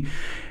he,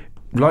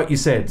 like you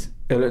said,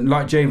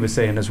 like Jay was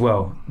saying as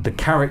well, the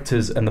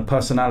characters and the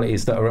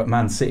personalities that are at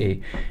Man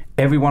City,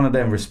 every one of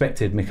them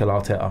respected Mikel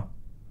Arteta.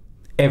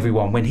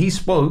 Everyone, when he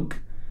spoke,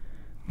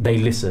 they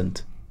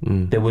listened.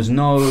 There was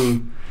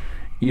no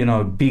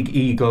big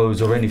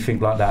egos or anything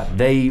like that.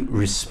 They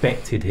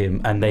respected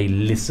him and they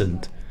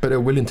listened. But they're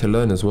willing to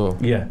learn as well.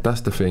 Yeah, that's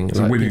the thing. It's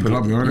a winning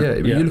club, isn't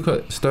it? Yeah, you look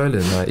at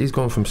Sterling. He's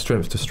gone from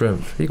strength to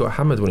strength. He got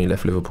hammered when he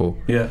left Liverpool.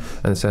 Yeah,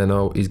 and saying,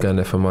 "Oh, he's going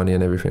there for money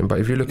and everything." But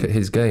if you look at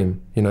his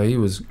game, he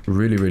was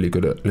really, really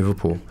good at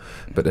Liverpool.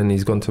 But then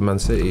he's gone to Man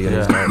City, and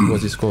he's like,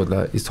 what's he scored?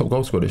 Like, he's top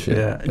goal scorer this year.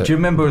 Yeah. Do you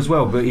remember as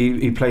well? But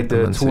he played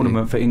the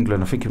tournament for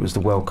England. I think it was the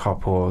World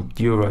Cup or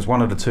Euros,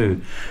 one of the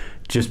two.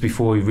 Just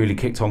before he really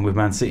kicked on with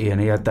Man City,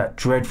 and he had that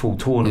dreadful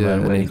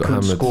tournament where he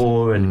couldn't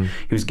score, and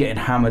he was getting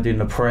hammered in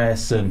the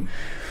press, and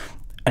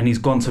he's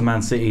gone to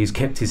Man City, he's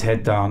kept his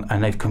head down,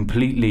 and they've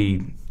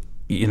completely,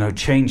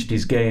 changed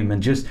his game,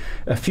 and just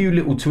a few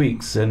little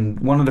tweaks. And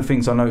one of the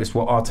things I noticed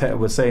what Arteta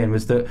was saying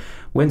was that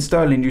when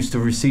Sterling used to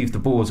receive the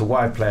ball as a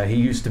wide player, he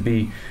used to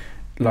be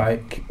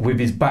like with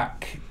his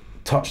back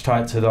touch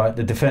tight to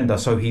the defender,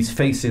 so he's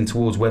facing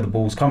towards where the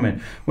ball's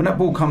coming. When that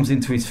ball comes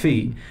into his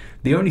feet,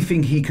 the only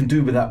thing he can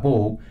do with that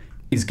ball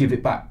is give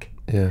it back.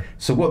 Yeah.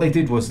 So what they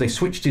did was they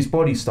switched his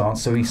body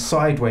stance, so he's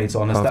sideways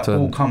on as that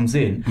ball comes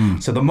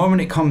in. So the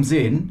moment it comes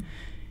in,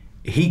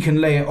 he can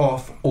lay it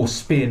off or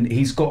spin.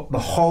 He's got the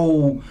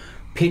whole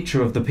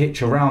picture of the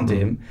pitch around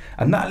him,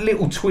 and that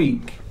little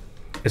tweak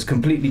has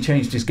completely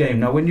changed his game.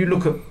 Now, when you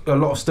look at a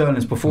lot of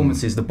Sterling's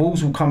performances, the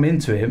balls will come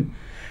into him,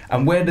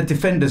 and where the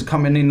defender's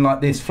coming in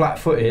like this,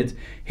 flat-footed,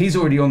 he's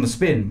already on the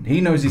spin. He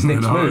knows his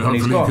next move, and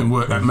he's gone. Hopefully he can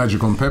work that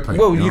magic on Pepe.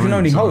 Well, you can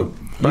only hope.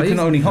 You can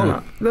only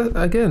hope.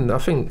 Again, I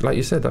think, like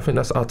you said, I think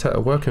that's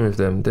Arteta working with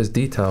them. There's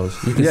details.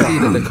 You can see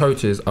that the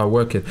coaches are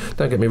working.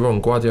 Don't get me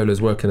wrong,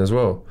 Guardiola's working as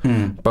well.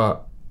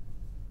 But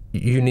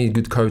you need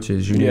good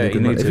coaches. You need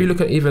if you look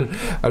at even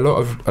a lot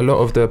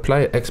of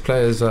the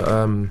ex-players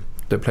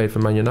that played for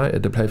Man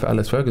United, that played for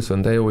Alex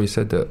Ferguson, they always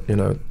said that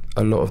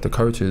a lot of the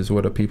coaches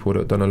were the people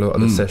that done a lot of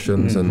the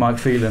sessions and Mike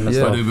Phelan and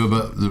stuff.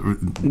 But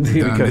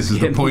Dan, this is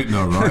the point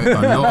though, right?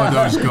 A lot of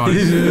those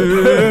guys.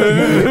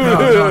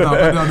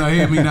 No,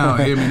 hear me now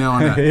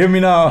on that. Hear me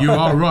now. You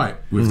are right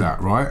with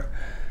that, right?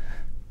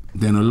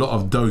 Then a lot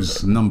of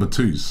those number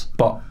 2s.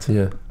 But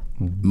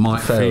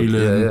Mike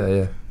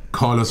Phelan,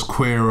 Carlos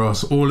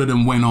Queiroz, all of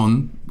them went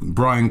on,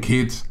 Brian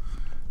Kidd,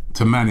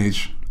 to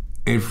manage.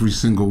 Every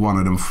single one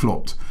of them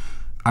flopped.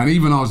 And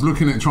even I was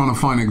looking at trying to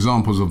find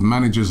examples of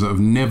managers that have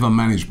never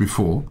managed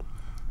before,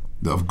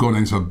 that have gone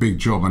into a big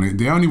job. And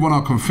the only one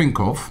I can think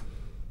of,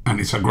 and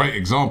it's a great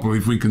example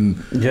if we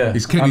can,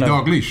 is Kenny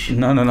Dalglish.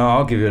 No,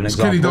 I'll give you an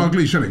example. Kenny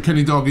Dalglish, isn't it?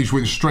 Kenny Dalglish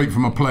went straight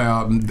from a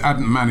player,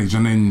 hadn't managed,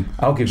 and then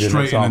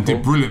straight in and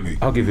did brilliantly.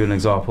 I'll give you an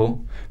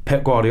example.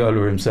 Pep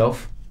Guardiola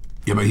himself.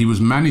 Yeah, but he was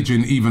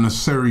managing even a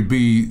Serie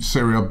B team,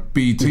 wasn't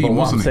he? But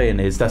what I'm saying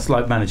is, that's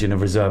like managing a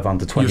reserve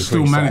under 23 You're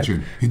still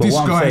managing. This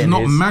guy has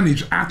not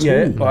managed at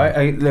all.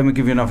 Let me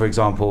give you another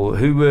example.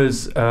 Who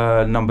was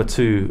number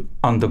 2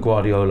 under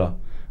Guardiola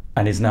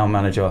and is now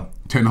manager?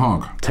 Ten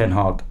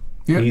Hag.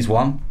 Yeah. He's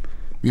one.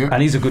 Yeah.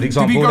 And he's a good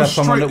example. That's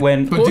someone that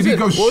went... But did he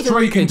go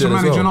straight into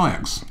managing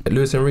Ajax?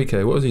 Luis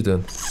Enrique, what was he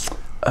doing?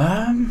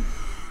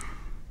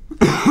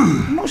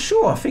 I'm not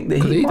sure. I think that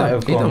he might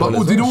have gone.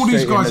 But did all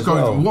these guys go?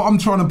 Well. What I'm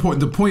trying to point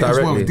directly. As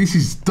well. This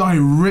is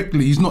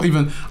directly. He's not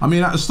even. I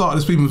mean, at the start of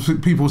this,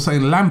 people were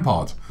saying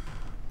Lampard.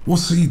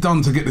 what's he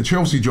done to get the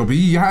Chelsea job?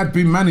 He had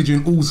been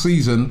managing all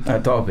season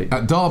at Derby.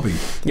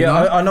 You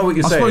know? I know what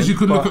you're saying. I suppose you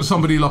could look at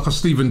somebody like a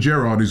Steven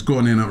Gerrard who's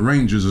gone in at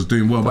Rangers as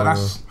doing well, but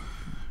that's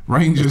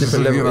Rangers. It's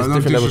different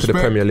level to the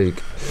Premier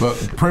League. But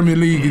Premier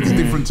League is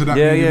different to that.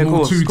 Of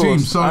course, two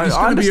teams. So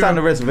I understand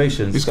the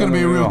reservations. It's going to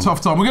be a real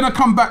tough time. We're going to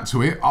come back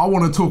to it. I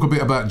want to talk a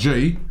bit about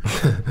Jay.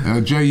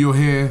 Jay, you're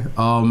here,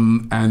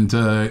 and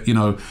you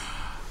know,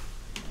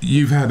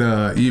 you've had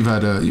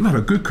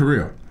a good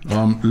career.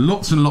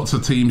 Lots and lots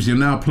of teams. You're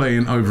now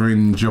playing over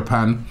in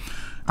Japan.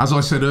 As I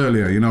said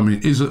earlier, you know, I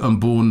mean, Izzet and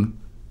Bourne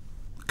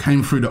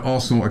came through the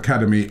Arsenal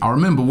Academy. I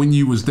remember when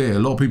you was there, a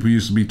lot of people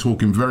used to be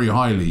talking very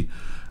highly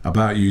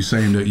about you,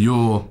 saying that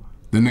you're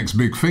the next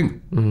big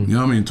thing. You know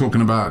what I mean?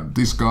 Talking about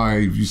this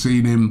guy, have you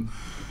seen him?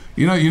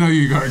 You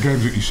got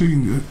games. You've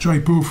seen Jay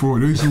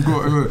Bothroyd, he's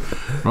got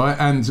right?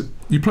 And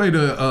you played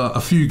a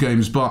few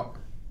games, but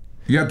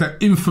you had that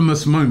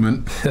infamous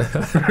moment,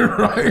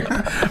 right?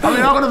 I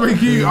mean,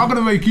 I'm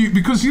gonna make you,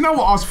 because you know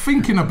what, I was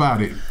thinking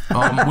about it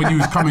when you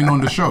was coming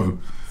on the show.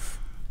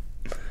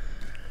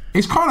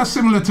 It's kind of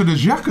similar to the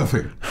Xhaka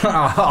thing,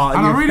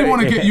 and I really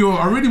want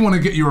to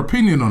get your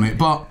opinion on it.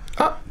 But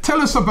tell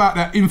us about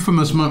that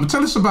infamous moment.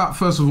 Tell us about,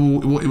 first of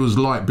all, what it was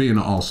like being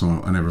at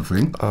Arsenal and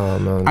everything,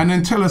 and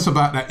then tell us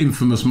about that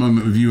infamous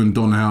moment with you and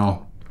Don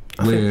Howe,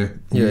 where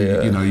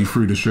you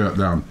threw the shirt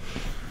down.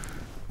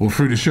 Or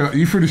threw the shirt.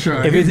 You threw the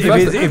shirt. If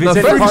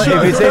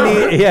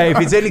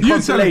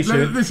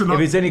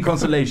it's any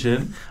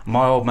consolation,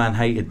 my old man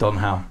hated Don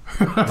Howe.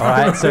 All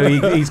right, so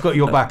he's got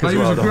your back as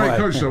well. He was a great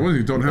coach, though, wasn't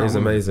he, Don Howe? He was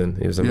amazing.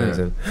 He was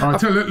amazing. Yeah. All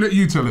right, let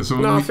you tell it.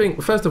 So I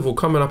think first of all,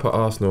 coming up at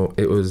Arsenal,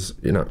 it was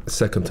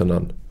second to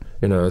none.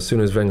 You know, as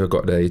soon as Wenger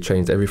got there, he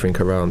changed everything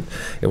around.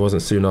 It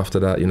wasn't soon after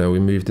that. You know, we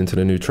moved into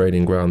the new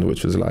training ground,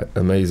 which was like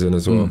amazing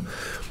as well.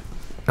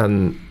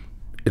 And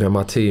you know,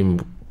 my team.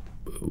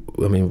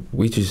 I mean,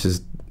 we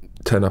just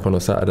turn up on a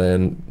Saturday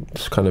and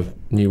just kind of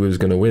knew we was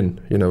going to win.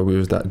 You know, we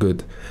was that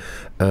good.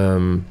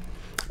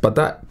 But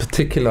that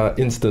particular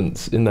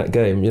instance in that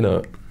game, you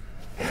know,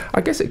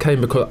 I guess it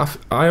came because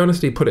I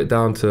honestly put it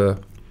down to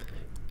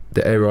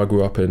the area I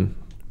grew up in.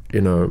 You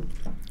know,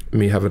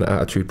 me having an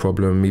attitude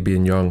problem, me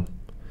being young,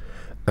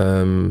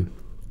 and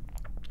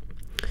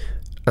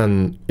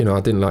you know,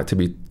 I didn't like to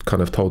be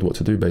kind of told what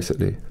to do,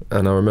 basically.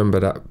 And I remember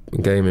that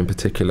game in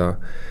particular.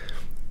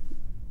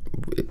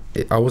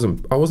 I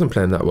wasn't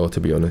playing that well, to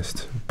be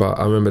honest, but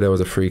I remember there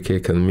was a free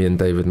kick and me and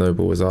David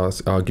Noble was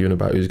arguing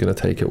about who's going to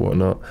take it,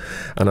 whatnot,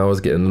 and I was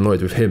getting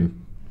annoyed with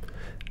him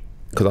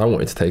because I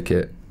wanted to take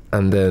it,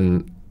 and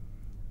then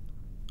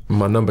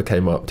my number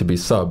came up to be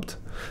subbed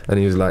and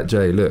he was like,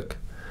 Jay, look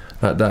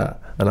at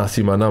that, and I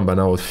see my number and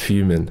I was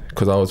fuming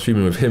because I was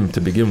fuming with him to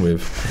begin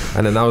with,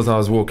 and then as I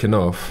was walking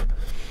off,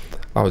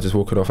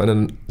 and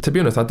then to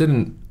be honest,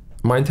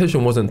 my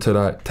intention wasn't to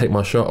like take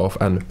my shirt off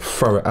and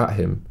throw it at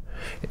him.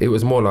 It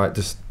was more like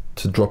just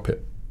to drop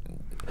it,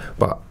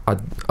 but I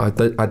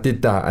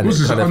did that. And was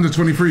this under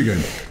 23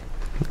 game?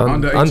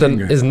 Under 18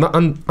 game? It's not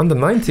under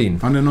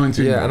 19. Under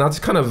 19. Yeah, and I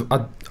just kind of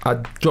I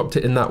dropped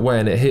it in that way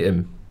and it hit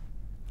him,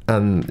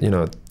 and you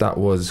know that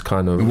was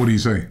kind of. And what do you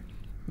say?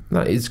 No,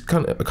 it's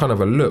kind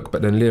of a look.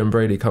 But then Liam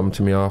Brady come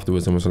to me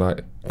afterwards and was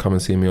like, "Come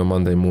and see me on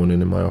Monday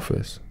morning in my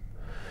office,"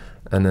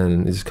 and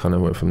then it just kind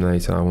of went from there. He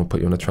said, "I want to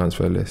put you on a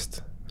transfer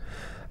list,"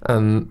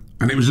 and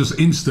it was just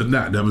instant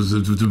that was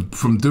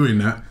from doing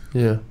that.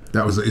 Yeah.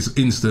 It's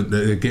instant that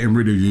they're getting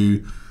rid of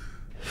you.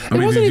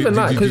 It wasn't even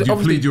that. Did you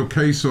plead your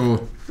case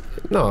or?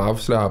 No,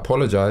 obviously I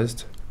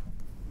apologised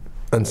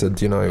and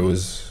said, you know, it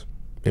was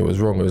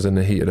wrong. It was in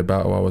the heat of the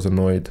battle. I was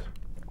annoyed.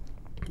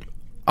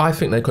 I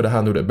think they could have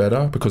handled it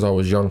better because I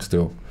was young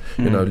still.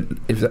 You know,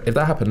 if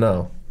that happened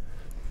now,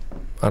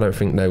 I don't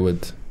think they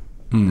would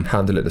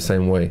handle it the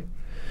same way.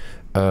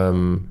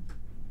 Do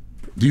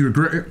you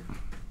regret it?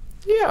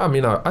 Yeah, I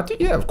mean, I do,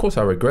 yeah, of course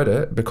I regret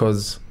it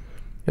because,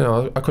 you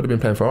know, I could have been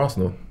playing for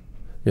Arsenal,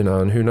 you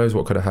know, and who knows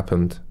what could have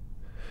happened.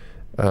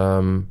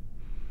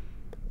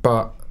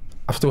 But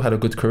I've still had a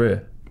good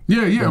career.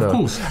 Yeah, of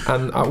course.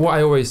 And what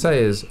I always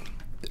say is,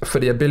 for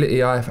the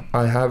ability I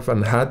have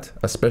and had,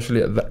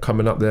 especially at that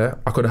coming up there,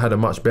 I could have had a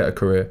much better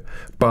career.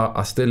 But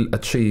I still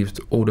achieved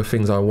all the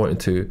things I wanted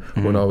to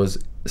when I was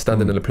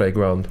standing in the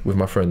playground with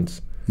my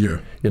friends. Yeah.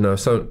 You know,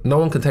 so no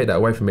one can take that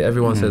away from me.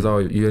 Everyone says, oh,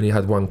 you only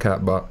had one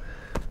cap, but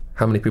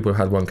how many people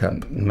had one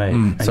cap? Mate,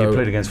 and you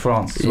played against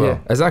France as well. Yeah,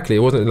 exactly. It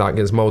wasn't like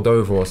against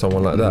Moldova or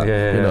someone like that.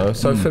 You know,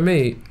 so for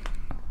me,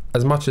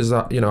 as much as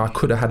I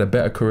could have had a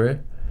better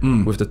career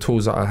with the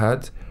tools that I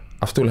had,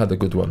 I've still had a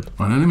good one.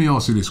 Right, now let me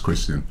ask you this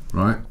question,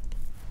 right?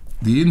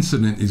 The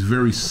incident is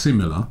very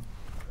similar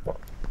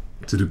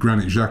to the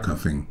Granit Xhaka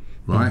thing,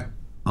 right?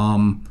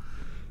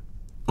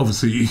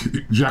 Obviously,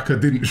 Xhaka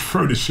didn't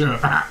throw the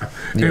shirt at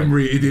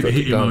Emery, he didn't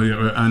hit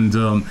him,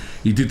 and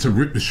he did to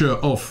rip the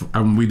shirt off,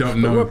 and we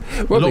don't know,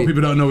 a lot of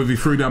people don't know if he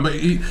threw down, but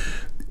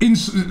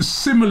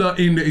similar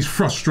in his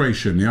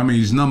frustration. I mean,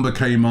 his number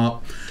came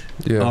up,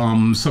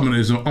 some of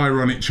those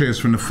ironic cheers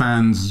from the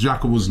fans,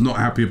 Xhaka was not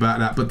happy about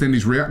that, but then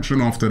his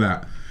reaction after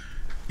that,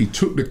 he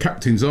took the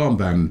captain's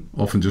armband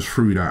off and just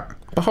threw that.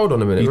 But hold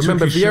on a minute.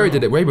 Remember, Vieira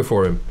did it way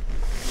before him.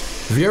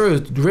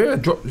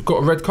 Vieira got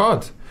a red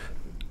card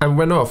and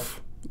went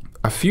off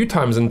a few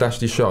times and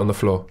dashed his shot on the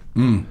floor.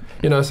 You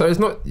know, so it's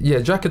not. Yeah,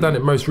 Jack had done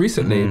it most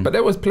recently, but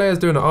there was players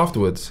doing it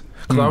afterwards.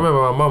 Because I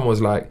remember my mum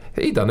was like,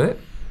 "He done it."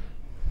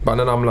 But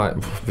then I'm like,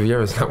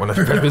 Vieira's not one of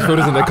the best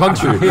midfielders in the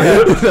country.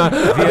 Vieira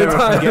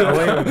can get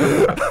away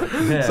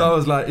with it. So I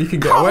was like, he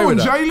can get away with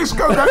that. Come on, Jay, let's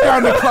go back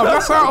down the club.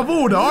 That's out of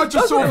order. I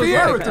just saw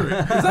Vieira do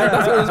it. Exactly,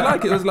 that's what it was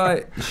like. It was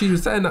like, she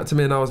was saying that to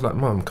me and I was like,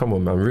 Mum, come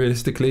on, man.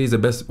 Realistically, he's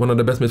one of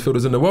the best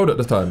midfielders in the world at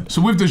the time.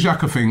 So with the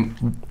Xhaka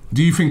thing,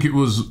 do you think it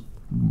was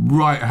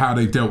right how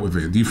they dealt with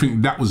it? Do you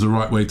think that was the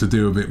right way to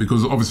deal with it?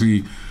 Because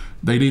obviously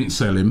they didn't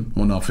sell him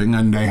or nothing,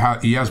 and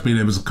he has been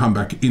able to come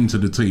back into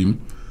the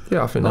team.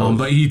 Yeah, I think that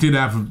but he did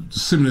have,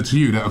 similar to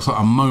you, that was like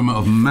a moment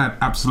of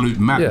absolute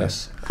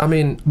madness. Yeah, I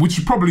mean, which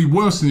is probably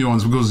worse than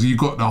yours because you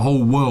got the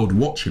whole world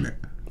watching it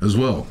as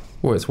well.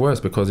 Well, it's worse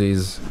because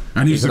he's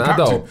an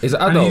adult. He's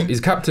an adult. He's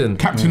captain.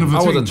 Captain of the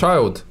team. I was a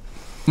child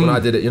when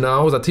I did it. You know,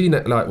 I was a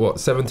teenager, like what,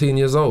 17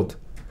 years old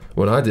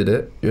when I did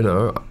it. You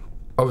know,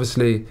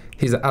 obviously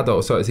he's an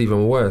adult, so it's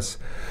even worse.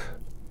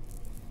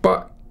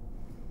 But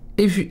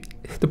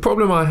the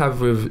problem I have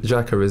with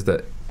Xhaka is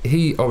that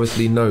he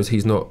obviously knows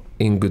he's not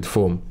in good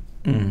form.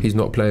 He's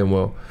not playing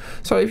well.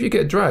 So if you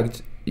get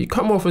dragged, you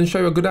come off and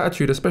show a good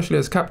attitude, especially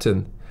as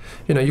captain.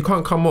 You know, you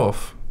can't come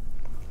off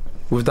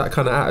with that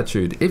kind of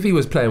attitude. If he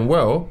was playing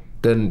well,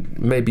 then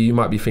maybe you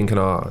might be thinking,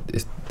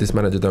 this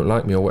manager don't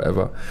like me or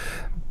whatever.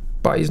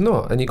 But he's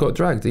not, and he got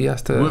dragged. He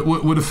has to...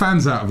 Were the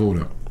fans out of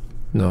order?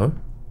 No.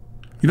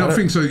 You don't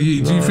think so? Do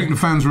you think the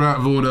fans were out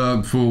of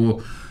order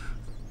for...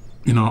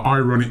 You know,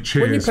 ironic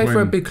cheers. When you play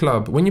for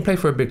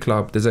a big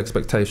club, there's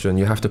expectation.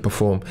 You have to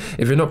perform.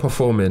 If you're not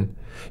performing,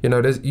 you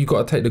know, you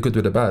got to take the good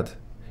with the bad.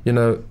 You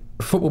know,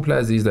 football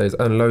players these days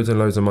earn loads and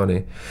loads of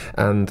money,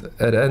 and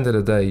at the end of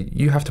the day,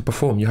 you have to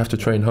perform. You have to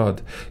train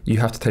hard. You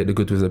have to take the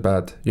good with the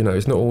bad. You know,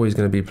 it's not always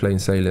going to be plain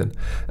sailing.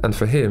 And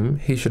for him,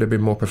 he should have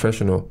been more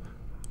professional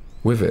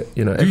with it.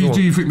 You know, do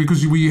you think,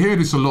 because we hear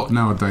this a lot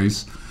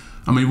nowadays?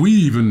 I mean, we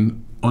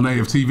even on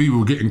AFTV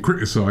were getting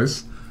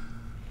criticised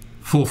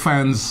for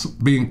fans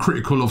being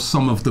critical of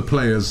some of the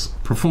players'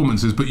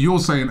 performances, but you're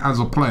saying as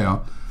a player,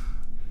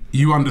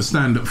 you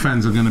understand that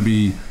fans are going to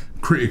be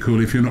critical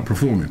if you're not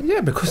performing.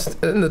 Yeah, because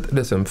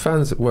listen,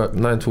 fans work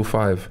 9 till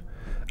 5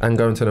 and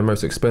go into the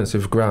most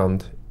expensive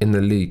ground in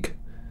the league,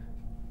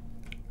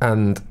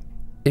 and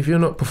if you're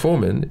not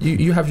performing,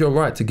 you have your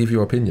right to give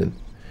your opinion.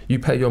 You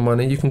pay your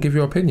money, you can give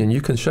your opinion.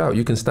 You can shout,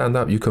 you can stand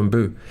up, you can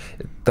boo.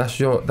 That's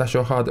your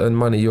hard-earned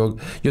money. You're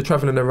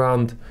travelling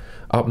around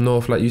up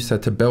north, like you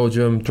said, to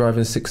Belgium,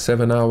 driving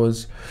 6-7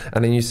 hours,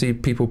 and then you see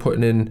people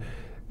putting in,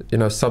 you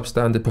know,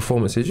 substandard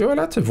performances. You're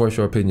allowed to voice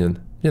your opinion.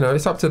 You know,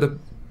 it's up to the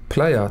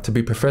player to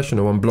be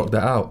professional and block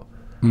that out,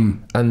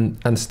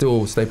 and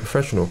still stay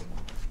professional.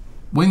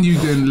 When you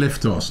then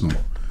left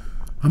Arsenal,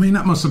 I mean,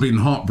 that must have been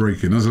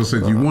heartbreaking. As I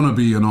said, you want to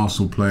be an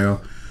Arsenal player.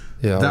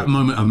 Yeah, that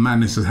moment of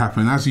madness has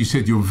happened. As you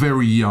said, you're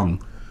very young,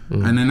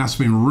 and then that's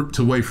been ripped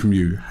away from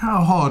you.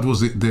 How hard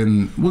was it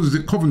then? What was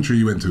it, Coventry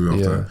you went to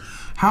after? Yeah.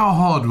 How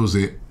hard was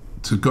it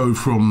to go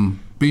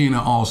from being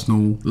at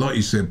Arsenal, like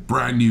you said,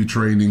 brand new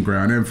training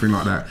ground, everything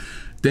like that,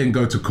 then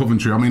go to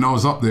Coventry? I mean, I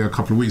was up there a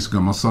couple of weeks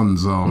ago. My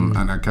son's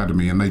at the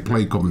academy, and they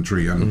play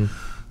Coventry, and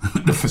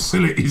the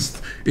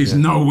facilities is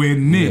nowhere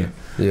near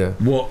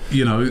what,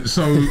 you know.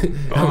 So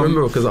I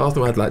remember because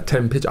Arsenal had like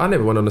 10 pitches. I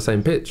never went on the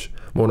same pitch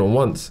more than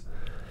once.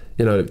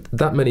 You know,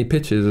 that many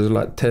pitches. There's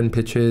like 10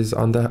 pitches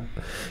underground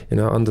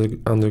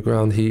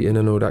heating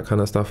and all that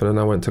kind of stuff. And then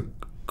I went to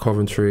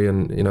Coventry,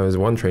 and you know, there's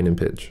one training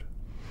pitch.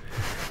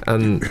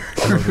 And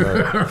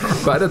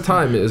but at the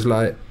time, it was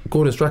like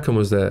Gordon Strachan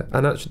was there,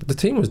 and actually the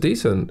team was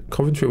decent.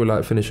 Coventry were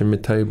like finishing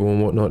mid-table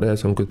and whatnot. There,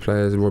 some good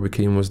players. Robbie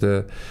Keane was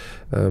there,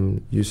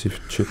 Yusuf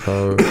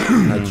Chipo,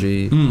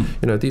 Hadji. You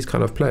know, these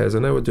kind of players,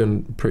 and they were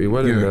doing pretty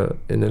well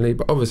in the league.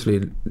 But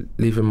obviously,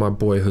 leaving my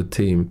boyhood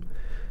team,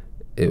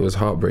 it was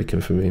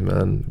heartbreaking for me,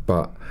 man.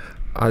 But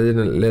I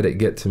didn't let it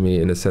get to me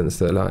in the sense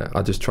that, like,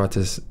 I just tried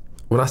to.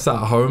 When I sat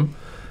at home,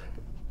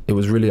 it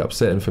was really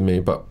upsetting for me,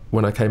 but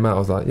when I came out, I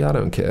was like, yeah, I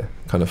don't care,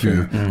 kind of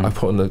thing. I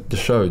put on the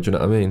show, do you know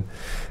what I mean?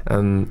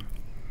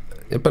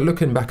 But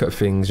looking back at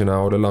things, you know,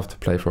 I would have loved to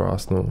play for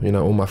Arsenal. You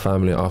know, all my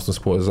family are Arsenal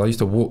supporters. I used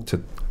to walk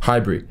to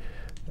Highbury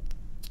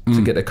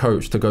to get the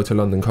coach to go to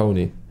London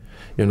Colney.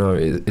 You know,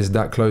 it's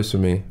that close for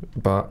me,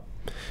 but,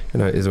 you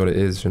know, it is what it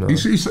is, you know.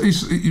 It's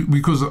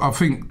because I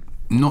think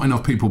not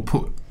enough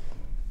people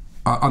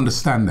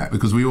understand that,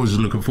 because we always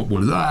just look at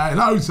footballers,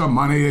 loads of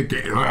money,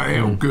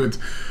 they're all good.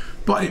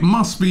 But it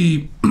must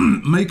be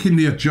making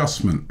the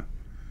adjustment,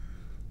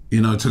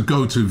 you know, to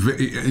go to,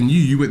 and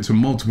you went to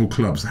multiple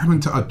clubs, having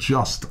to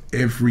adjust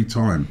every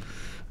time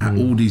at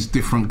all these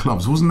different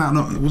clubs. Was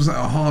that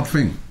a hard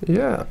thing?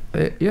 Yeah,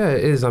 it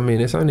is. I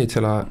mean, it's only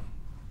till I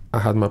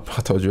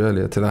told you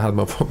earlier, till I had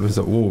my problems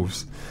at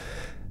Wolves.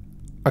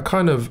 I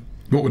kind of.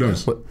 What were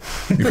those?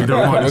 If you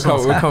don't mind,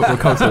 we'll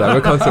come to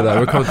that.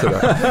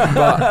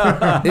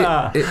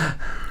 But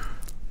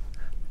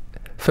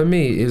for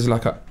me, is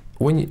like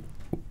when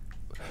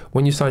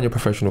you sign your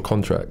professional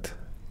contract,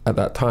 at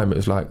that time it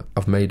was like,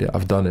 I've made it,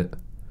 I've done it,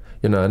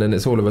 you know. And then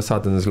it's all of a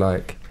sudden, it's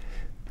like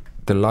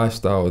the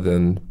lifestyle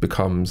then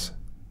becomes,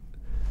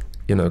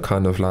 you know,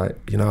 kind of like,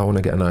 you know, I want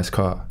to get a nice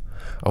car,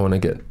 I want to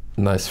get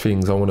nice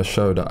things, I want to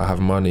show that I have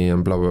money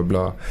and blah blah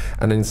blah.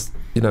 And then,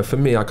 you know, for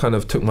me, I kind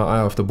of took my eye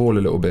off the ball a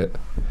little bit.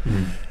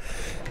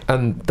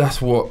 And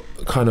that's what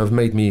kind of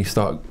made me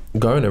start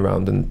going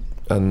around and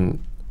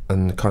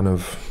kind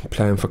of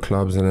playing for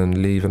clubs and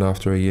then leaving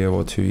after a year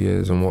or 2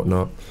 years and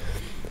whatnot.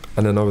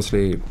 And then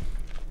obviously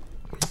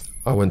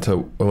I went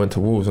to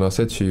Wolves, and I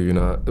said to you, you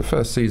know, the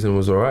first season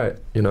was all right.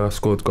 You know, I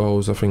scored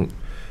goals. I think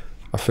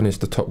I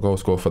finished the top goal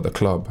scorer for the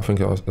club. I think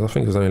it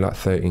was only like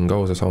 13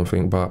 goals or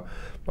something, but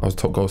I was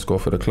top goal scorer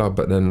for the club.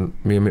 But then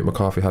me and Mick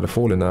McCarthy had a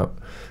falling out,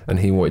 and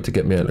he wanted to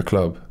get me at the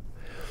club.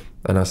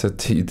 And I said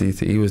to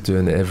DT, he was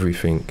doing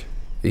everything.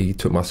 He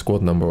took my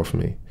squad number off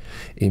me.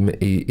 He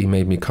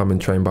made me come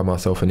and train by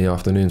myself in the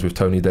afternoons with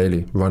Tony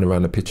Daly, run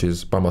around the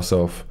pitches by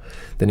myself.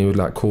 Then he would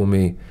like call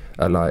me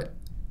at like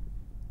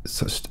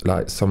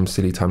some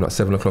silly time, like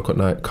 7 o'clock at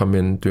night, come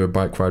in, do a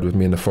bike ride with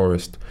me in the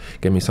forest,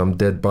 give me some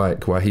dead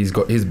bike while his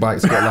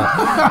bike's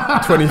got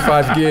like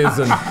 25 gears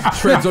and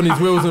treads on his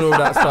wheels and all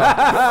that stuff.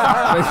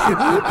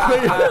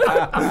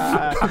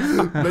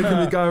 Making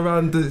me go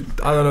around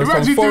I don't know,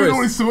 imagine some forest. doing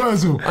all this to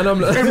Ozil. And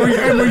I'm like,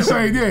 Henry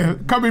saying, yeah,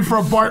 coming for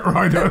a bike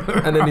rider.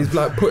 And then he's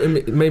like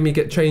made me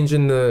get changed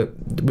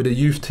with the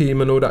youth team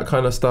and all that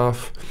kind of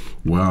stuff.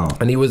 Wow.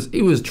 And he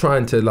was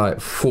trying to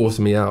like force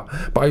me out,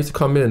 but I used to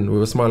come in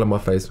with a smile on my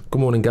face.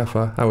 Good morning,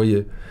 Gaffer, how are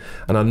you?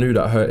 And I knew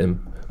that hurt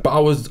him, but I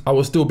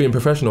was still being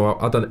professional.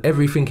 I'd done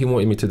everything he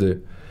wanted me to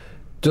do,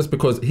 just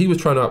because he was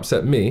trying to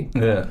upset me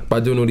by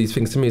doing all these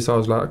things to me. So I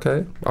was like,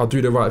 okay, I'll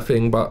do the right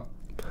thing, but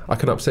I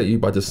can upset you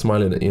by just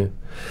smiling at you.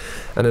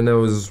 And then there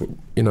was,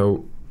 you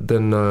know,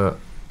 then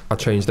I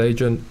changed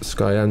agent.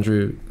 Sky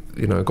Andrew,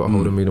 you know, got a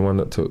hold of me, the one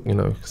that took, you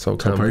know, Sol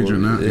top Campbell,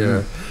 agent now,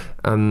 yeah.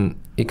 And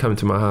he came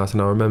to my house,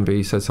 and I remember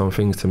he said some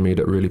things to me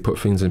that really put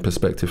things in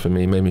perspective for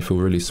me, made me feel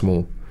really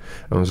small.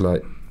 I was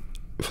like,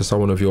 for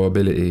someone of your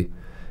ability,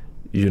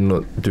 you're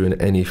not doing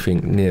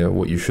anything near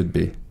what you should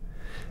be.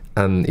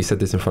 And he said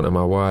this in front of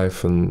my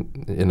wife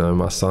and, you know,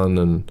 my son,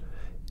 and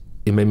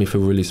it made me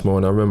feel really small.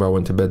 And I remember I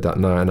went to bed that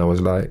night, and I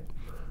was like,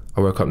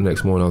 I woke up the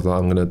next morning, I was like,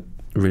 I'm gonna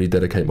really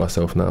dedicate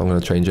myself now. I'm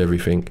gonna change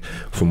everything.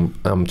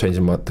 I'm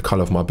changing the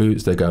colour of my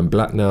boots, they're going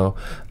black now.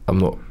 I'm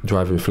not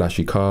driving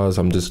flashy cars,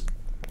 I'm just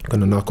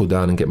gonna knuckle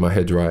down and get my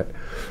head right.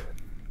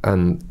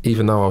 And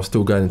even though I was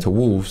still going into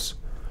Wolves,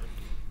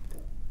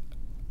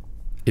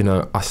 you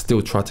know, I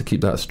still tried to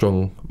keep that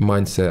strong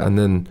mindset. And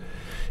then,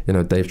 you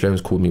know, Dave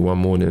Jones called me one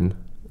morning,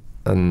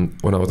 and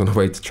when I was on the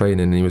way to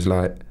training, he was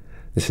like,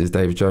 this is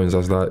Dave Jones. I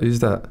was like, who's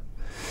that?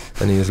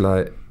 And he was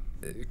like,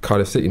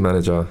 Cardiff City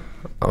manager.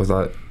 I was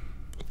like,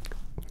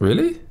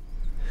 really?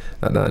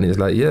 Like that. And he was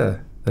like, yeah.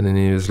 And then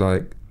he was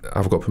like,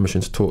 I've got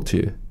permission to talk to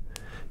you,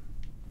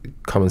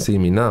 come and see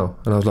me now.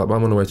 And I was like, but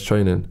I'm on the way to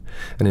training.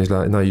 And he was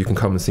like, no, you can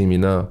come and see me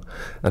now.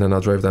 And then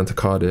I drove down to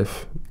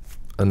Cardiff,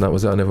 and that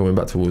was it. I never went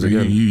back to Wolves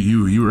again.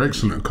 You were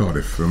excellent at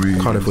Cardiff. I mean,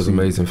 Cardiff was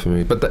amazing for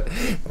me. But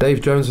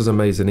Dave Jones was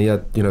amazing. He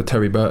had, you know,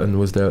 Terry Burton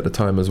was there at the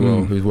time as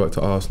well, who's worked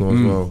at Arsenal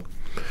as well.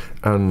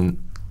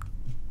 And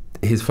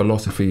his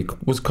philosophy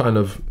was kind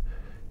of,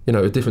 you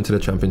know, different to the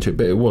Championship,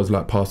 but it was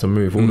like pass and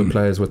move. All the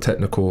players were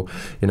technical.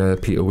 You know,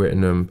 Peter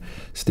Whittingham,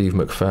 Steve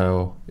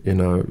McPhail, you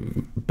know,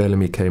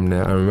 Bellamy came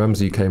there, Aaron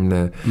Ramsey came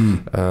there.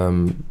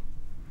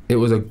 It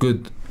was a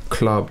good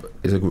club.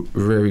 It's a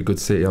very good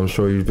city. I'm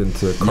sure you've been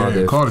to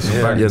Cardiff. Yeah, Cardiff's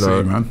a banging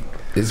city, man.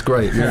 It's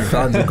great. Yeah.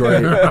 Fans are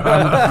great.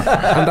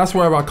 And that's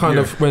where I kind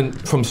of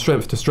went from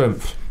strength to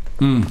strength.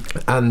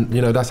 And,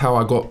 you know, that's how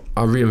I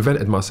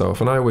reinvented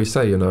myself. And I always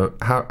say, you know,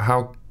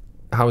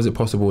 how is it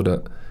possible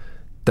that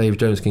Dave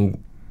Jones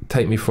can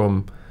take me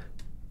from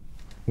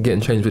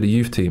getting changed with the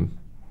youth team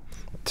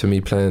to me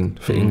playing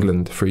for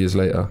England 3 years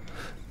later,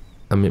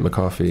 and Mick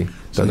McCarthy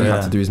don't know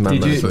how to do his man.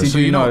 Did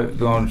you know,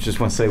 I just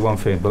want to say one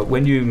thing, but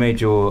when you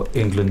made your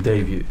England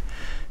debut,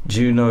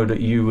 do you know that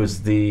you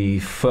was the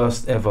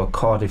first ever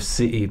Cardiff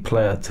City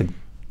player to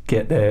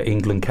get their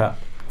England cap?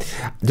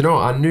 You know,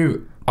 I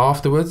knew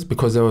afterwards,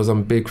 because there was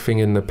some big thing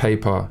in the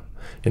paper,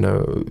 you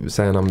know,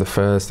 saying I'm the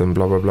first and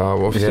blah blah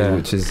blah. Obviously,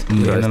 which is,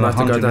 you know, in it's a nice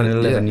to go down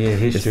 111-year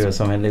history or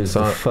something. It was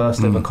the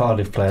first ever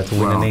Cardiff player to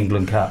win an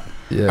England cap.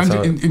 Yeah,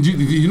 and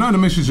you know the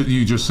message that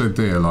you just said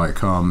there, like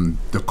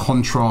the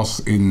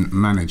contrast in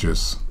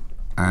managers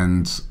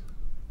and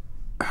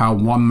how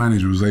one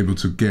manager was able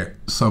to get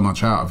so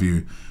much out of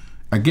you.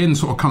 Again,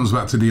 sort of comes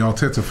back to the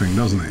Arteta thing,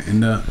 doesn't it?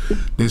 In that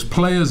there's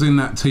players in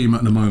that team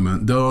at the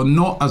moment that are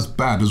not as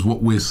bad as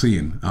what we're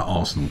seeing at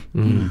Arsenal.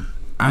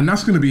 And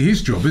that's going to be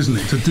his job, isn't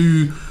it? To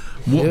do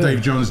what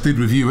Dave Jones did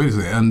with you, is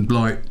it? And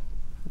like,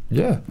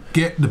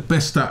 get the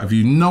best out of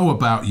you, know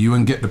about you,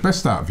 and get the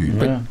best out of you.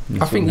 But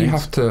I think you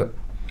have to.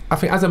 I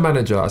think as a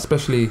manager,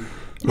 especially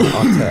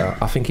Arteta,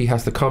 I think he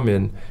has to come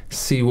in,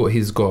 see what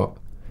he's got,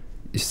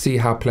 see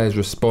how players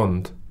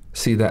respond,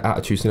 see their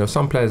attitudes. You know,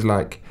 some players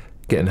like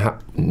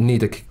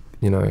need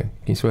you know, can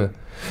you swear?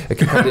 A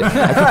kick up the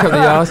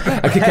arse.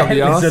 A kick up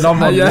the arse. Listen,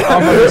 I'm on the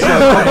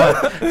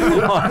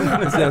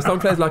show. Yeah, some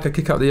players like a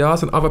kick up the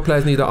arse, and other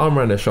players need an arm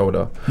around their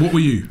shoulder. What were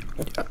you?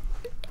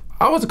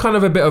 I was kind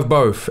of a bit of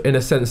both, in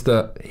a sense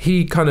that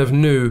he kind of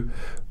knew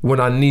when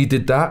I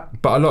needed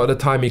that, but a lot of the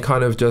time he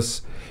kind of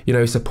just, you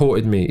know,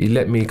 supported me. He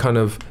let me kind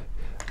of,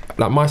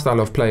 like, my style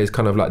of play is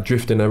kind of like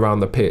drifting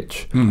around the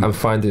pitch and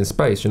finding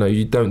space. You know,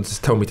 you don't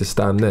just tell me to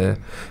stand there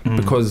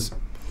because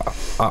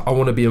I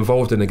want to be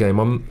involved in the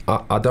game.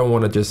 I don't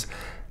want to just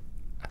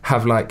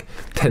have like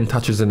 10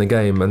 touches in a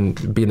game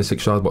and be in a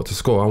 6-yard box to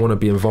score. I want to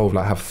be involved,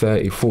 like have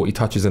 30, 40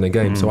 touches in a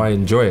game, so I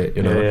enjoy it,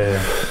 you know.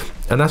 Yeah.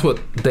 And that's what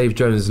Dave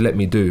Jones let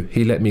me do.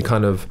 He let me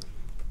kind of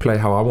play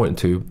how I wanted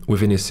to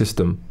within his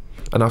system.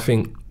 And I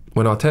think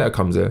when Arteta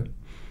comes here,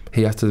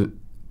 he has to,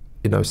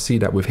 you know, see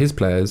that with his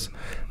players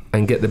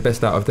and get the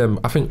best out of them.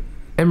 I think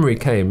Emery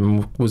came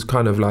and was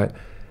kind of like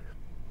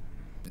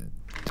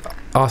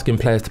asking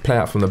players to play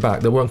out from the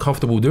back. They weren't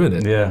comfortable doing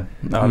it. Yeah,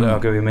 I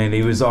get what you mean.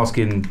 He was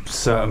asking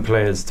certain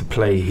players to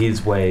play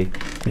his way,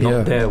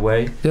 not their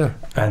way. Yeah.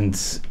 And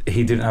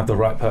he didn't have the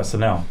right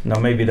personnel. Now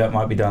maybe that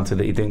might be down to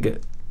that he didn't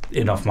get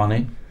enough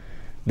money,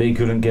 that he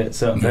couldn't get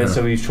certain players,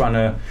 so he's trying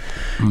to,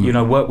 you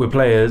know, work with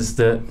players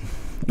that,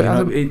 you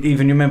know,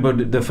 even you remember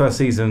the first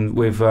season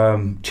with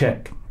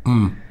Czech.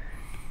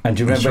 And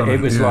do you remember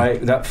it was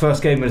like that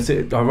first game of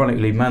the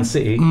ironically Man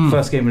City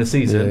first game of the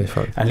season,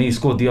 and he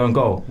scored the own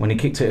goal when he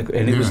kicked it,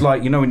 and it was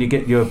like, you know, when you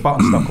get your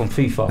button stuck on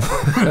FIFA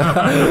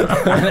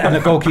and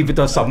the goalkeeper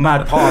does some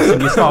mad pass and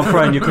you start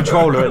throwing your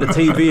controller at the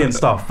TV and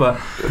stuff.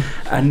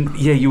 And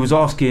you was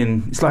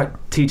asking, it's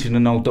like teaching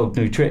an old dog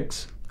new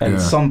tricks. And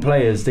some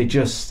players, they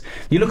just,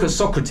 you look at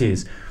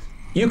Socrates,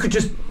 you could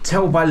just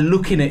tell by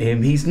looking at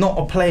him, he's not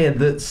a player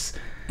that's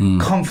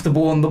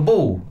comfortable on the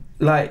ball,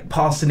 like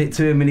passing it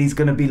to him and he's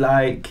going to be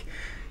like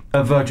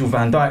a Virgil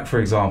van Dijk,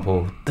 for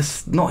example.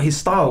 That's not his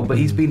style, but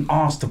he's been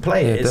asked to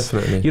play it.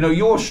 Definitely. You know,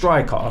 you're a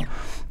striker.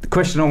 The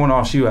question I want to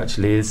ask you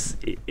actually is,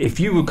 if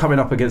you were coming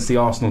up against the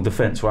Arsenal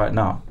defence right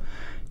now,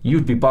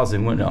 you'd be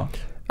buzzing, wouldn't you?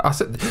 I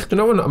said, you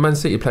know, when Man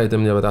City played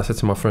them the other day, I said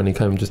to my friend, he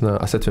came just now,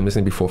 I said to him, this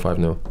is going to be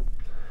 4-5-0.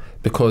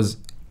 Because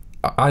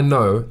I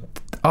know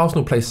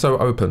Arsenal play so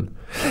open.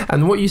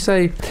 And what you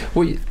say,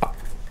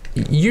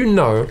 you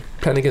know,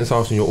 playing against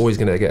Arsenal, you're always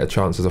going to get a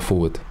chance as a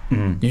forward.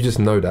 You just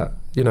know that.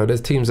 You know,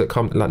 there's teams that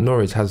come, like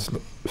Norwich has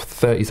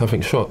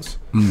 30-something shots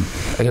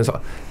against,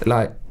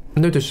 like,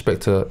 no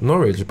disrespect to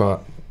Norwich,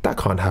 but that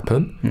can't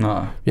happen.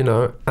 No. You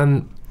know,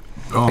 and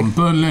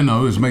Bernd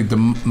Leno has made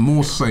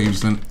more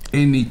saves than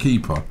any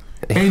keeper.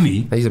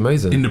 He's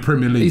amazing in the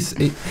Premier League.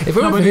 If it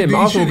weren't for him,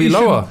 Arsenal would be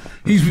lower.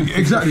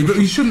 Exactly, but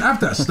he shouldn't have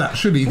that stat,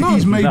 should he?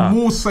 He's made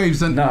more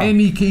saves than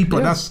any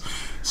keeper. That's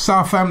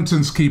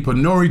Southampton's keeper,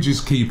 Norwich's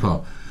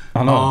keeper,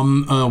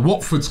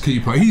 Watford's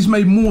keeper. He's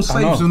made more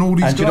saves than all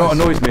these guys. And you know what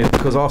annoys me is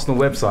because Arsenal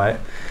website,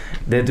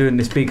 they're doing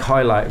this big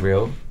highlight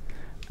reel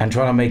and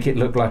trying to make it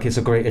look like it's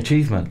a great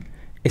achievement.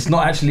 It's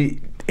not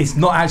actually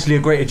a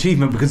great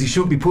achievement because he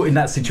shouldn't be put in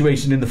that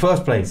situation in the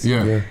first place.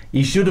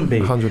 He shouldn't be.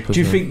 100%. Do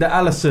you think that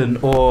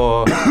Alisson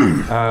or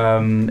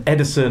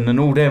Edison and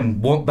all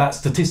them want that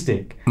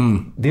statistic?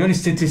 The only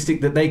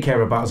statistic that they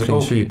care about as a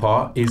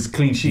goalkeeper is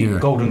clean sheet,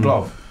 golden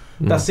glove.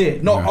 That's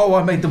it. Not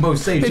I made the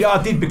most saves. Yeah,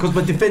 I did because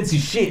my defence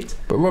is shit.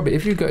 But Robbie,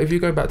 if you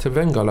go back to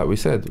Wenger, like we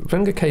said,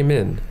 Wenger came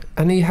in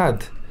and he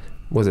had,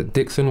 was it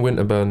Dixon,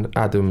 Winterburn,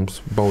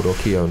 Adams, Boulder,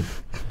 Keown.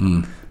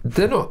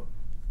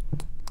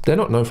 They're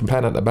not known for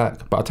playing at the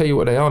back, but I'll tell you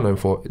what they are known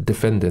for,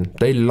 defending.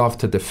 They love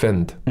to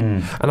defend.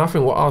 And I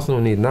think what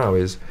Arsenal need now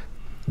is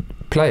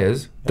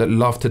players that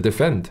love to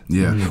defend.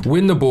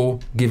 Win the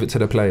ball, give it to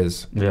the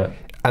players.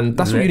 And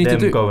that's what you need to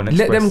do.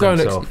 Let them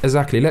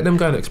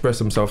go and express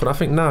themselves. And I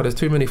think now there's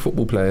too many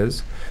football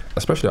players,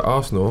 especially at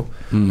Arsenal,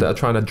 that are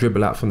trying to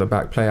dribble out from the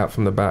back, play out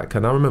from the back.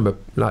 And I remember,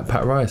 like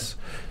Pat Rice,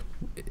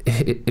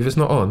 if it's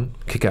not on,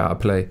 kick it out of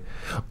play.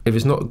 If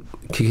it's not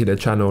kicking the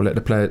channel, let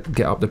the player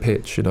get up the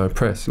pitch, you know,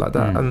 press like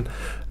that. And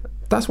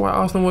that's why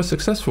Arsenal was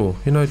successful.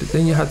 You know,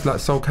 then you had like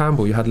Sol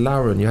Campbell, you had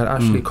Lauren, you had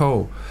Ashley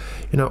Cole.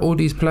 You know, all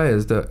these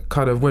players that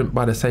kind of went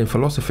by the same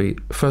philosophy.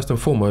 First and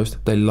foremost,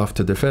 they love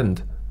to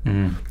defend.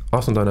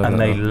 Arsenal don't have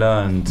that. And they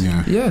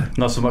learned.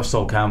 Not so much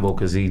Sol Campbell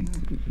because he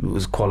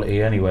was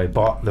quality anyway,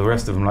 but the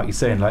rest of them, like you're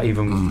saying, like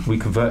even we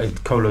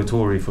converted Kolo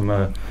Toure from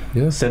a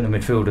centre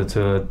midfielder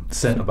to a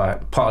centre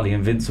back, partly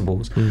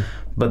Invincibles.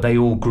 But they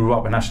all grew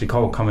up, and Ashley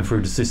Cole coming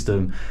through the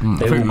system.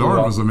 I think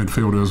Lauren was a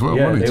midfielder as well.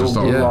 Yeah, they all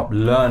grew up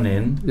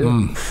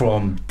learning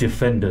from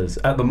defenders.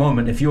 At the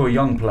moment, if you're a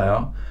young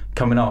player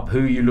coming up,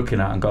 who are you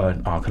looking at and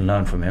going, I can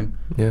learn from him?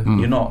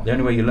 You're not. The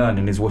only way you're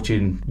learning is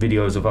watching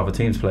videos of other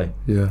teams play.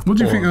 What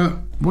do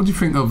you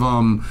think of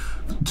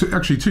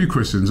actually two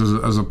questions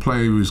as a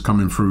player who's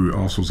coming through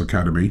Arsenal's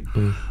academy?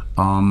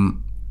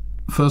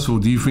 First of all,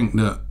 do you think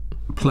that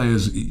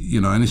players,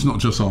 you know, and it's not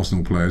just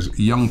Arsenal players,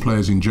 young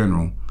players in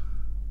general,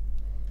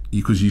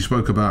 because you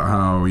spoke about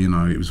how, you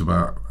know, it was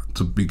about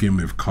to begin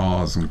with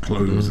cars and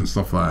clothes and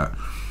stuff like that.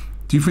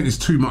 do you think it's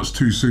too much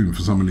too soon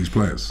for some of these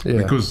players? Yeah,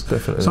 because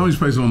definitely. some of these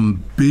players are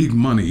on big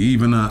money,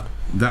 even at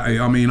that.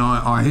 I mean,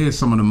 I hear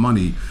some of the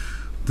money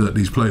that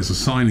these players are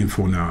signing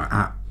for now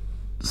at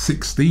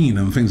 16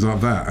 and things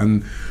like that.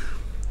 And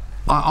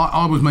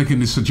I was making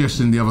this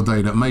suggestion the other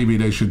day that maybe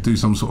they should do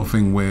some sort of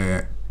thing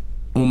where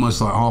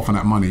almost like half of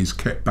that money is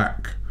kept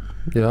back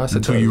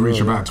until you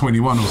reach about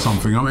 21 or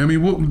something. I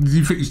mean, what do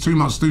you think is too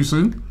much too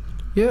soon?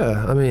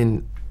 Yeah, I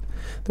mean,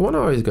 the one I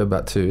always go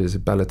back to is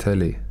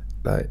Balotelli.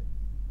 Like,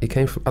 he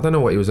came from, I don't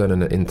know what he was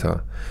earning at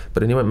Inter,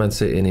 but then he went Man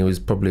City and he was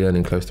probably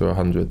earning close to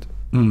 100,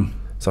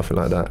 something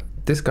like that.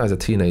 This guy's a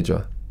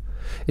teenager.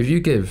 If you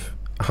give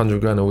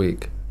 100 grand a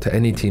week to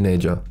any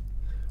teenager,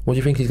 what do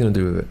you think he's going to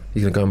do with it?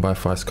 He's going to go and buy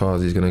fast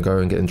cars, he's going to go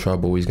and get in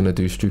trouble, he's going to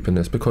do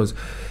stupidness, because,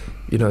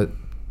 you know,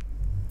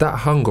 that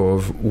hunger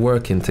of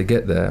working to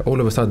get there, all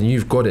of a sudden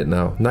you've got it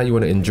now you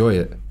want to enjoy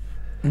it.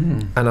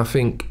 And I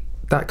think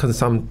that can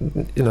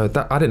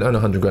that I didn't earn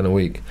 100 grand a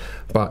week,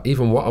 but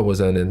even what I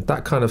was earning,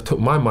 that kind of took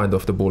my mind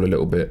off the ball a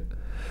little bit.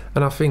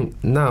 And I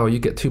think now you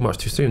get too much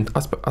too soon.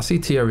 I see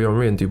Thierry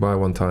Henry in Dubai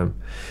one time,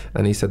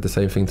 and he said the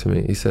same thing to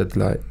me. He said,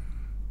 like,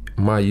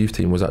 my youth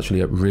team was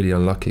actually really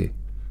unlucky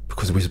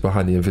because we was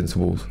behind the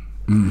Invincibles.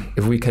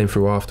 If we came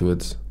through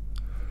afterwards,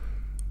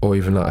 or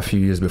even like a few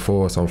years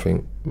before or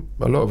something,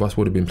 a lot of us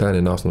would have been playing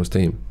in Arsenal's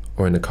team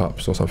or in the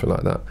Cups or something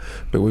like that.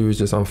 But we was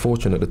just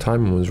unfortunate, the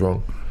timing was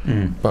wrong.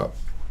 But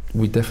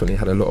we definitely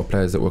had a lot of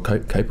players that were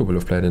capable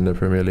of playing in the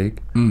Premier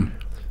League. And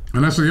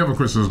that's the other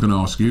question I was going to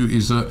ask you,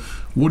 is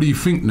what do you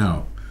think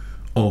now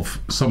of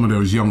some of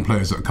those young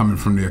players that are coming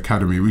from the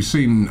academy? We've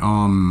seen,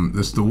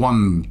 there's the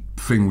one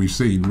thing we've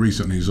seen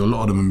recently is a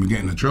lot of them have been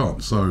getting a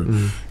chance. So,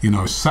 you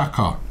know,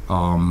 Saka,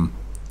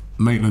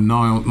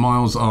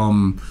 Maitland-Niles,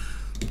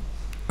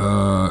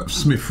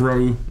 Smith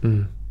Rowe,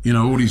 you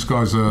know, all these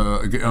guys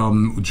are,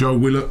 Joe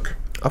Willock.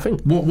 I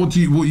think. What are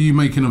you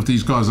making of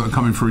these guys that are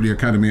coming through the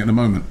academy at the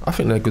moment? I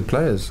think they're good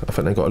players. I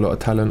think they've got a lot of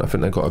talent. I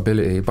think they've got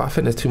ability, but I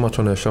think there's too much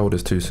on their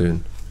shoulders too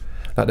soon.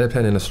 Like, they're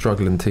playing in a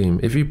struggling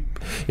team. If you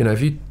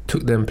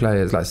took them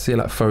players, like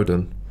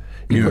Foden,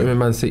 you put him in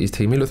Man City's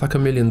team, he looks like $1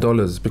 million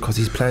because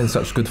he's playing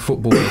such good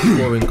football, they're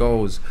scoring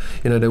goals.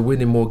 You know, they're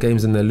winning more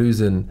games than they're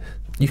losing.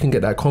 You can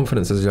get that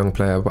confidence as a young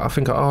player. But I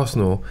think at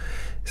Arsenal,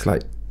 it's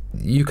like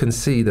you can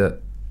see that.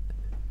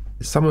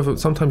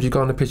 Sometimes you go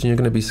on the pitch and you're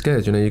going to be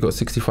scared. You know, you've got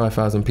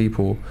 65,000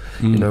 people,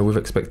 you know, with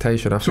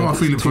expectation. I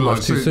feel it for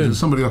like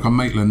somebody like a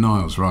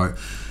Maitland-Niles, right?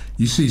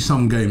 You see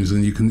some games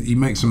and he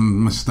makes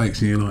some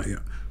mistakes and you're like,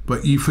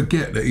 but you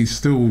forget that he's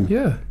still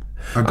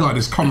a guy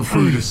that's come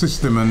through the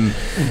system, and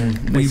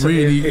it's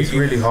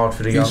really hard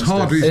for the youngsters.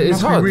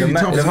 It's hard. Really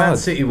tough. The Man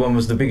City one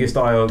was the biggest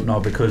eye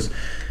opener because,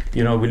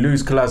 you know, we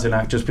lose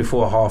Kolasinac just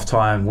before half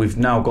time. We've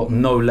now got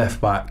no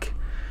left back.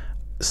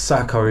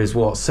 Saka is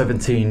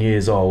 17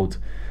 years old.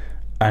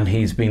 And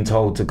he's been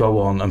told to go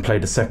on and play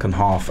the second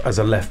half as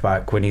a left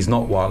back when he's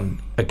not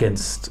one,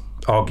 against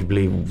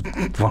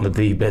arguably one of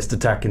the best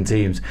attacking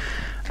teams.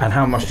 And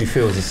how much do you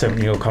feel as a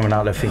 17-year-old coming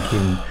out there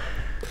thinking,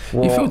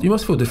 you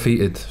must feel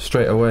defeated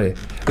straight away.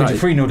 Because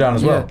you're 3-0 down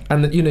as well.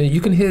 And you know,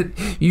 you can hear,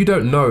 you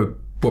don't know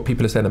what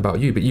people are saying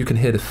about you, but you can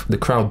hear the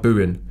crowd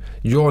booing.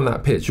 You're on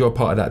that pitch, you're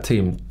part of that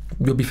team.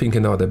 You'll be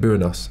thinking, oh, they're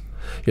booing us.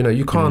 You know,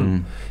 you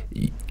can't.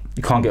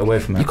 You can't get away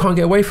from it. You can't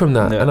get away from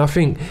that. And I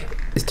think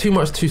it's too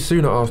much too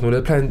soon at Arsenal.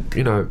 They're playing,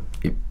 you know,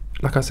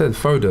 like I said,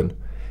 Foden,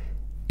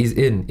 he's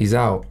in, he's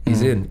out,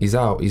 he's in, he's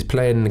out, he's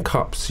playing in the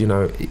cups, you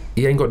know,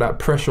 he ain't got that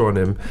pressure on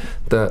him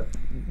that,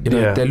 you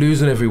know, they're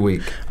losing every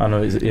week. I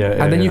know,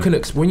 and then you can,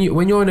 when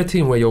you're in a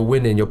team where you're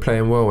winning, you're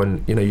playing well,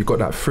 and, you know, you've got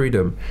that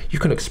freedom, you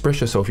can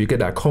express yourself, you get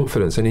that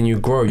confidence, and then you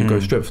grow, you go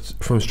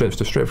from strength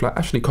to strength. Like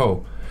Ashley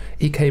Cole,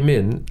 he came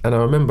in, and I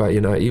remember,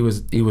 you know, he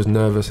was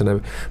nervous and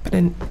everything, but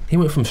then he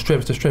went from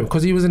strength to strength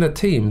because he was in a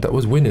team that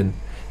was winning.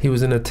 He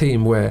was in a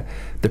team where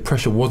the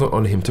pressure wasn't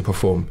on him to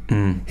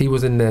perform. He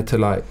was in there to,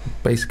 like,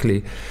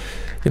 basically,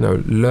 you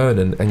know, learn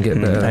and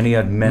get better. And he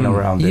had men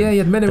around him. Yeah, he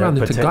had men around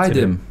him to guide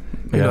him.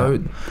 You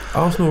know,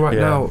 Arsenal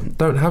now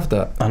don't have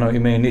that. I know what you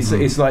mean.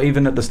 It's like,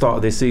 even at the start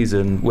of this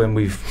season, when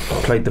we've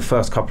played the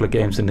first couple of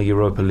games in the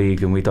Europa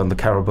League and we've done the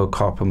Carabao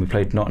Cup and we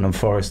played Nottingham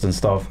Forest and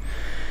stuff,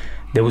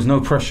 there was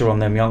no pressure on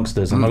them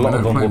youngsters, and a lot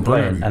of them were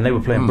playing, and they were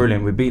playing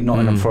brilliant. We beat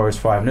Nottingham Forest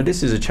 5. Now,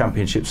 this is a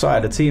championship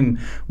side. A team,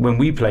 when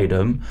we played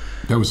them,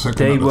 they were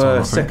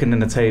second in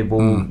the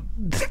table.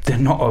 They're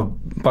not a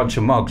bunch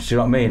of mugs, do you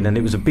know what I mean? And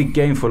it was a big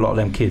game for a lot of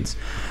them kids.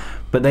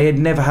 But they had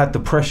never had the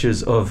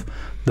pressures of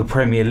the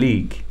Premier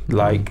League,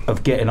 like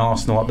of getting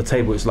Arsenal up the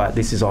table. It's like,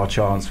 this is our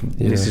chance,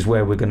 this is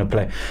where we're going to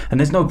play. And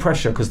there's no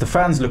pressure because the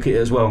fans look at it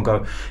as well and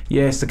go,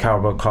 yeah, it's the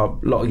Carabao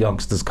Cup, a lot of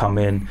youngsters come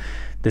in.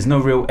 There's no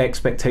real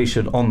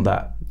expectation on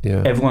that.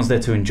 Everyone's there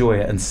to enjoy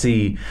it and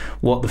see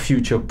what the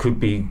future could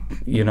be,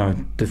 you know,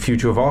 the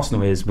future of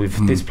Arsenal is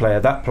with this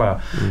player, that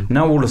player.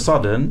 Now all of a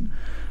sudden,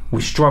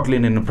 we're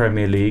struggling in the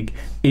Premier League,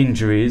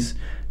 injuries,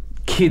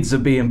 kids are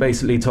being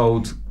basically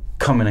told,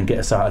 come in and get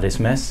us out of this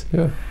mess.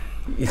 And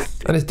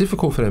it's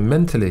difficult for them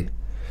mentally.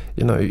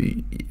 You know,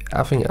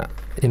 I think,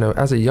 you know,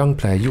 as a young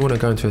player, you want to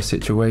go into a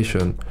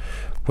situation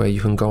where you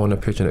can go on a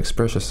pitch and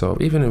express yourself.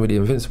 Even with the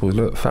Invincibles,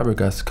 look,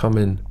 Fabregas come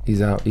in, he's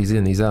out, he's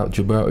in, he's out.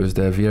 Gilberto's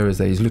there, Vieira's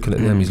there. He's looking at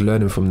them, he's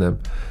learning from them.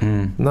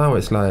 Now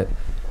it's like,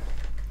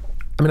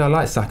 I mean, I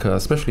like Saka,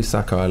 especially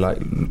Saka. I like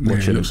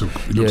watching him.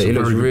 He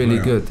looks really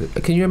good.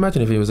 Can you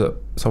imagine if he was at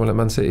someone like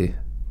Man City?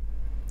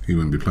 He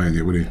wouldn't be playing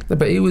it, would he? No,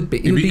 but he would be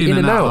in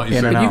and out.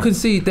 Like you can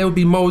see they would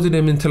be moulding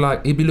him into,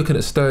 like, he'd be looking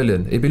at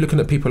Sterling, he'd be looking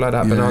at people like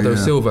that, Bernardo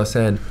Silva,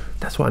 saying,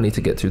 that's what I need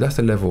to get to, that's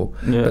the level.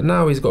 But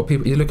now he's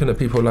looking at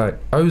people like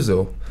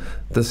Ozil,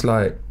 that's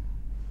like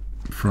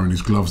throwing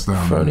his gloves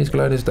down, walking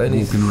around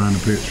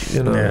the pitch.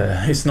 You know,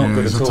 it's not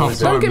good at all.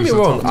 Don't get me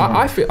wrong.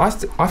 I think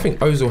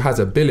Ozil has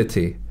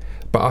ability,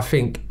 but I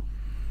think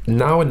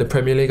now in the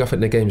Premier League, I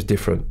think the game's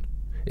different.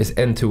 It's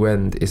end to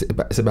end.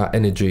 It's about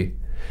energy,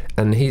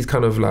 and he's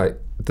kind of like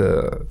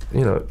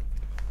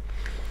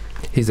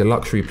he's a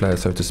luxury player,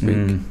 so to speak.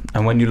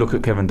 And when you look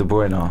at Kevin De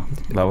Bruyne,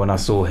 like when I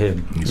saw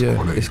him,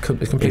 it's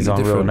completely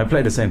different. And they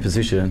play the same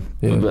position,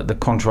 but the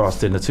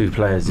contrast in the two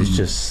players is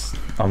just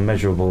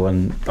unmeasurable.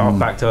 And I've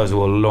backed Ozil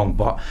all along,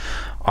 but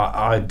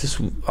I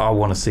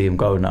want to see him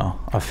go now.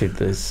 I think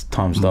this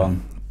time's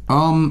done.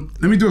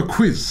 Let me do a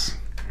quiz.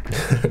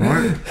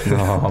 Right?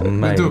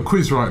 Let's do a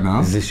quiz right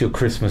now. Is this your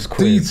Christmas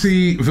quiz?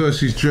 DT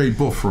versus Jay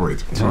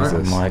Bothroyd. Right?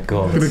 Oh my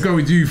God. I'm going to go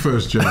with you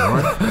first, Jay,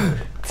 right?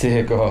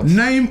 Dear God.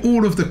 Name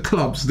all of the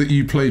clubs that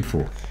you played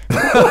for. I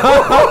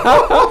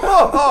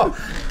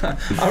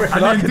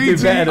reckon I can do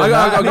better than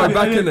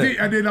that.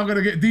 And then I'm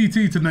going to get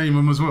DT to name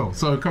them as well.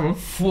 So come on.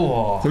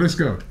 So let's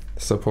go.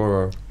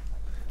 Sapporo,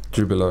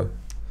 Jubilo,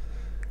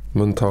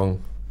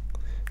 Muntong,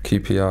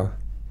 QPR,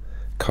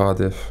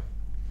 Cardiff,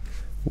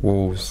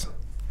 Wolves.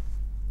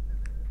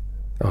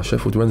 Oh,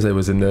 Sheffield Wednesday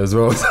was in there as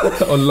well,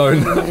 on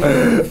loan.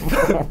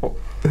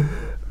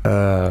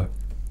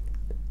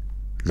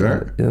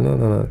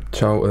 No.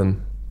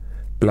 Charlton,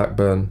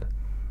 Blackburn,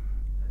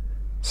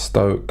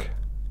 Stoke,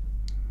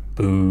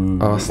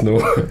 Arsenal,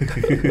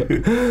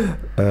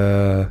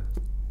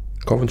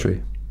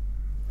 Coventry.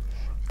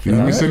 You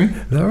know missing any?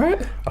 Is that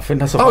right? I think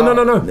that's.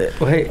 No.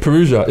 Wait.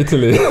 Perugia,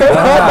 Italy.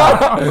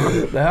 Yeah.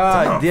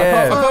 I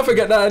can't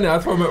forget that, innit? I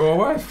thought I met my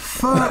wife.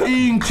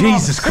 13 clubs.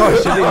 Jesus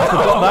Christ, you nearly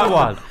forgot that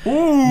one.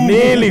 Ooh.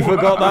 Nearly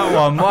forgot that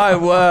one. My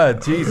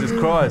word, Jesus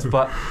Christ.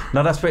 But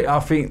no, that's I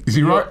think. Is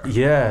he right?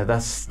 Yeah,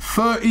 that's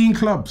 13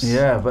 clubs.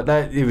 Yeah, but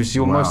it was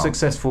your most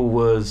successful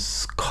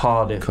was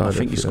Cardiff. I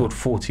think you scored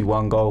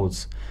 41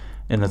 goals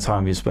in the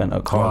time you spent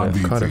at Cardiff.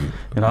 You know what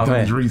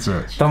I mean?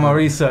 Done my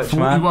research,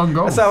 41 man.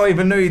 goals. That's how I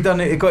even knew he'd done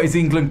it. He got his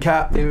England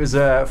cap. It was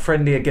a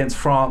friendly against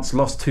France,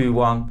 lost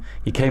 2-1.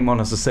 He came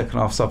on as a second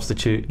half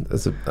substitute.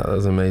 That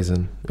was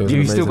amazing.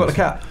 You still got the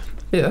cap?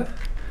 Yeah.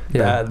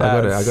 I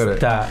got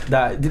it.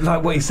 That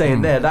like what he's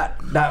saying there.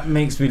 That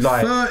makes me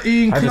like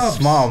 13 clubs. I just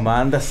smile,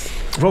 man. That's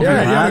Robbie.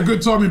 Yeah, you had a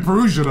good time in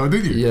Perugia, though,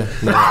 didn't you? Yeah,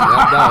 no,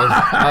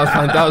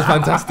 that was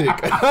fantastic.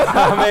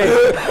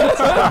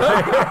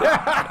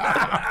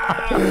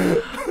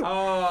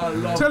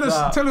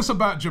 Tell us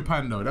about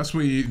Japan, though. That's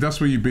where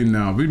you've been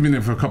now. We've been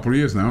there for a couple of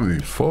years now,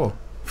 haven't you?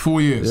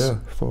 4 years. Yeah,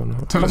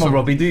 4.5. Come on,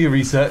 Robbie, do your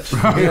research.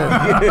 Now,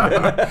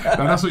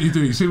 that's what you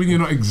do. You see, when you're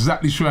not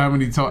exactly sure how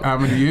many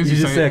years, you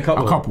just say a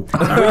couple.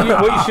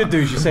 What you should do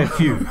is you say a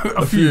few.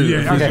 a few,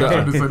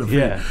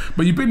 yeah.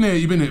 But you've been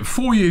there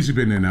 4 years. You've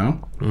been there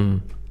now.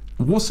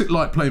 What's it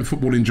like playing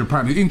football in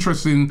Japan? It's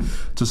interesting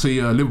to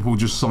see Liverpool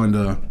just signed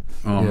a.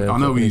 I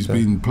know he's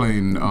been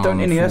playing. Don't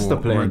Iniesta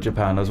play in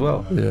Japan as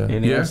well? Yeah.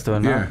 Iniesta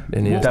and that.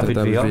 David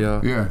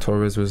Villa. Yeah.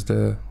 Torres was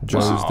there. Joe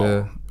was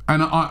there.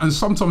 And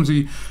sometimes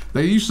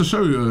they used to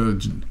show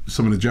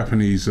some of the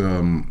Japanese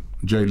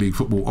J League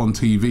football on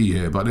TV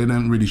here, but they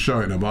don't really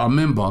show it now. But I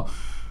remember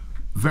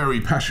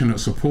very passionate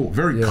support,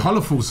 very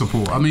colourful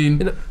support. I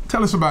mean,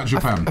 tell us about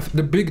Japan.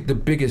 The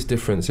biggest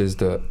difference is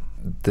that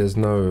there's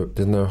no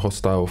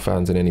hostile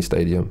fans in any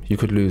stadium. You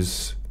could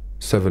lose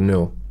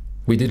 7-0.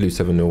 We did lose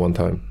 7-0 one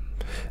time,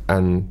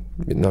 and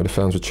the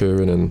fans were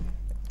cheering and.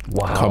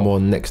 Wow. Come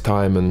on next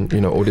time, and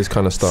all this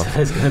kind of stuff. So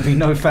there's going to be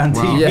no fan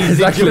TV. Yeah,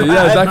 exactly.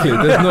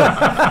 There's not.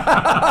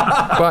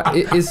 But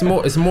it's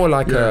more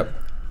like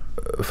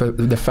for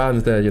the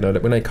fans there.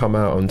 When they come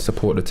out and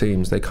support the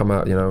teams, they come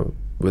out,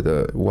 with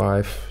a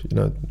wife,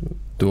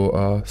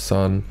 daughter,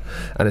 son,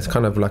 and it's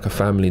kind of like a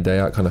family day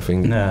out kind of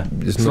thing. Yeah,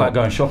 it's like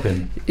going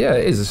shopping. Yeah,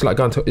 it is. It's like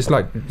going to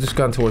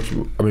watch.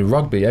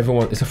 Rugby.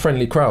 It's a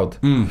friendly crowd.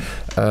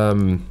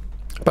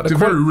 But it's a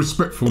very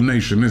respectful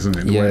nation, isn't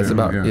it? Yeah, it's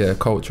about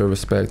culture,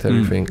 respect,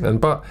 everything.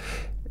 But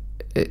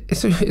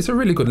it's a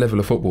really good level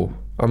of football.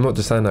 I'm not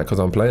just saying that because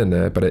I'm playing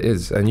there, but it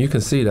is. And you can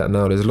see that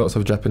now. There's lots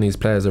of Japanese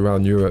players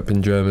around Europe,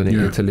 in Germany,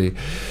 Italy,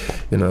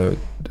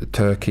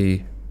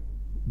 Turkey,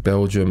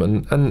 Belgium,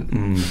 and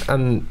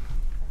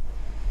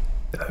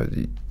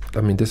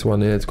I mean, this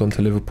one here, it's gone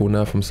to Liverpool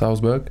now from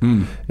Salzburg.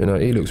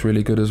 He looks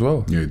really good as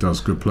well. Yeah, he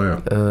does. Good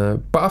player.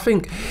 But I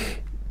think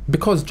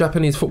because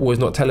Japanese football is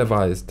not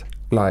televised,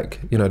 like,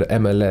 you know, the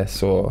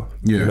MLS or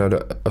you know,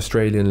 the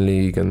Australian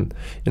League, and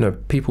you know,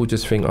 people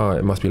just think, oh,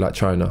 it must be like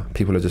China.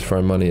 People are just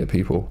throwing money at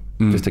people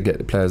just to get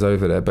the players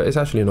over there, but it's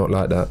actually not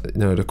like that. You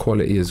know, the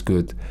quality is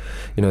good.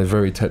 You know,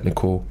 very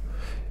technical.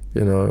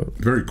 You know,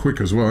 very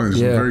quick as well. There's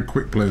some very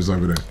quick players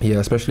over there. Yeah,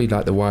 especially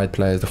like the wide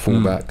players, the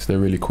fullbacks. They're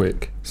really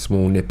quick,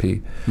 small,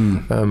 nippy.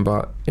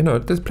 But you know,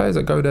 there's players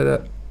that go there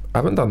that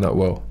haven't done that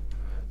well.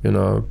 You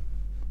know,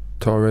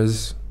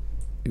 Torres,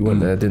 he went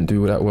there, didn't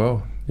do that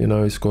well. You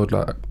know, he scored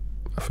like,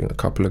 I think, a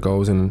couple of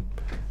goals in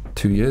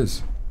 2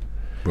 years.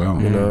 Wow.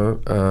 You know,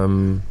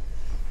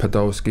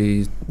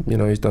 Podolski, you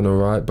know, he's done all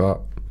right,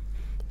 but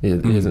he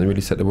hasn't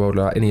really set the world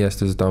light.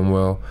 Iniesta's done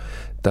well.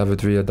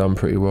 David Villa done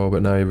pretty well,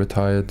 but now he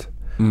retired.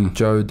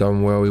 Joe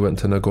done well. He went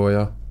to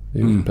Nagoya.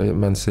 He was playing at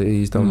Man City.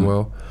 He's done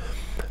well.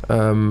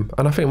 And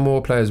I think more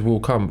players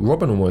will come.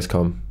 Robin will always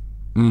come.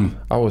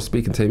 I was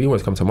speaking to him. He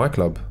always come to my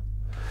club.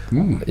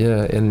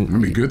 Yeah, and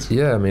that'd be good.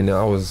 Yeah, I mean,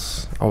 I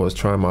was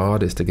trying my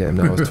hardest to get him.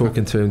 I was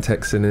talking to him,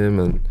 texting him,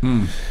 and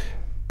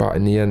but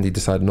in the end, he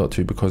decided not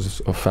to because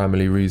of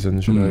family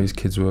reasons. You know, his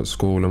kids were at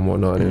school and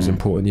whatnot, and it was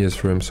important years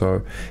for him.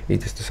 So he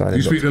just decided. Do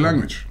you speak the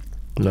language?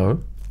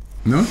 No.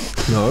 No?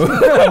 No.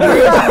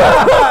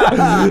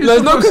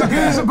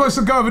 You're supposed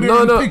to go over there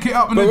and pick it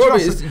up and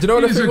adjust it. Do you know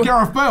what He's a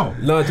Gareth Bale.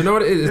 No, do you know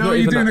what it is?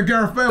 You're doing a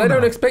Gareth Bale. They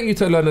don't expect you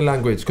to learn the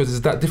language because it's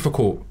that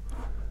difficult.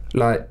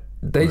 Like,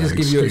 they just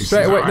give you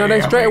straight away. No,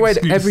 straight away.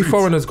 Every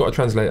foreigner's got a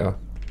translator.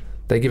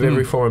 They give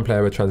every foreign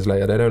player a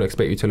translator. They don't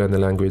expect you to learn the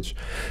language.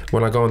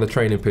 When I go on the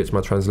training pitch,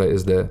 my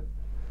translator's there.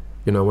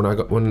 You know, when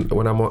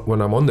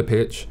I'm on the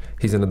pitch,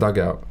 he's in the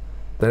dugout.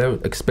 They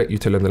don't expect you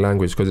to learn the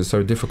language because it's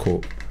so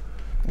difficult.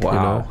 Wow, you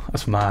know?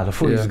 That's mad. I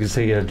thought you was going to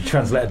see a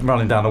translator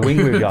running down the wing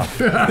with you.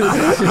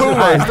 almost.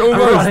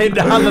 Running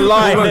down the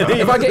line.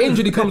 If I get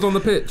injured, he comes on the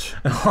pitch.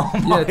 Oh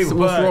my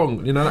what's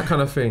wrong? You know, that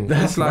kind of thing.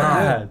 That's like,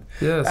 mad.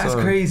 Yeah, that's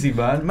crazy,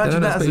 man.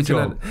 Imagine that as a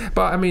job.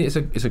 But I mean, it's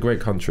a great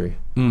country.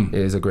 It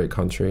is a great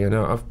country. You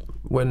know,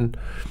 when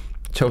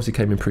Chelsea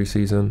came in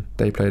pre-season,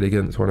 they played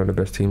against one of the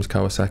best teams,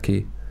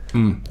 Kawasaki.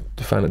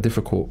 They found it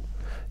difficult.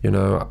 You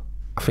know,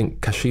 I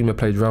think Kashima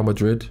played Real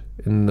Madrid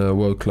in the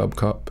World Club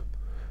Cup.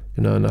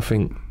 You know, and I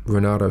think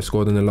Ronaldo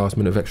scored in the last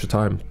minute of extra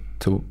time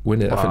to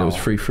win it. Wow. I think it was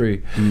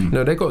 3-3. You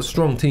know, they got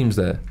strong teams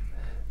there.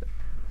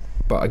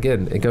 But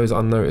again, it goes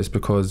unnoticed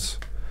because,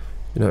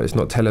 you know, it's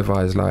not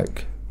televised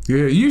like.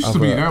 Yeah, it used to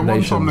be. At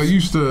one time they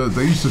used to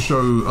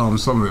show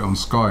some of it on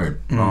Sky.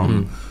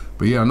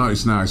 But yeah, I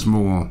noticed now it's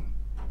more,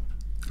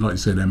 like you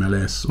said,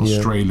 MLS,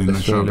 Australian.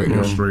 They show it in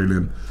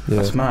Australian. Yeah.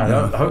 That's mad.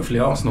 Yeah. Hopefully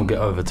Arsenal get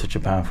over to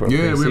Japan for a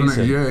pre-season.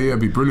 It'd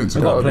be brilliant to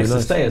go. Got a place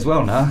to stay as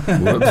well now.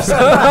 In the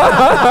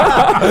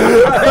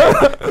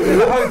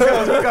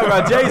hotels, we go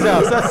around Jay's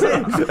house. That's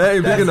it. Hey,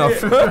 big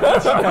enough.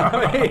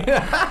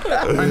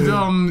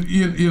 And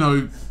you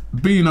know,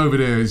 being over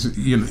there is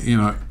you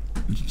know.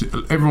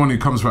 Everyone who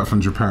comes back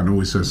from Japan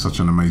always says such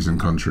an amazing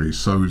country,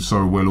 so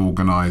well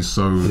organised,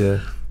 so you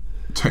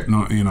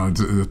know,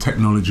 the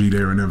technology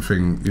there and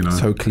everything, you know,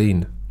 so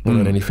clean. More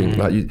than anything,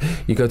 like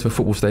you go to a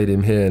football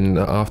stadium here and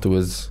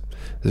afterwards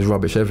there's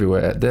rubbish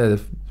everywhere. There,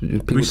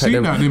 people take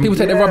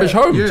their rubbish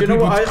home. Yeah, do you know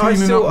what? I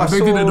saw they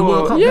did it at the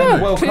World Cup.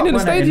 Yeah, cleaning the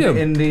stadium.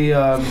 In the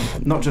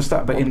not just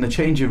that, but in the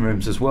changing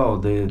rooms as well.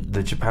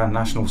 The Japan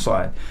national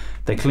side.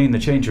 They clean the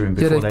changing room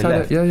before they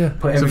left.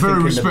 It's a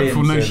very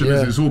respectful nation.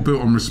 It's all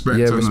built on respect.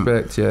 Yeah,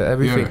 respect. Yeah,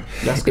 everything. Yeah.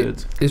 That's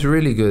good. It's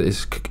really good.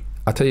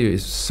 I tell you,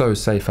 it's so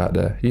safe out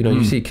there. You know,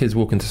 you see kids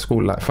walking to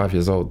school like 5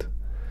 years old.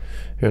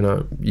 You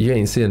know, you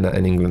ain't seeing that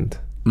in England.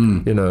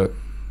 You know,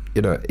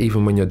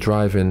 even when you're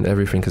driving,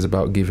 everything is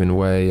about giving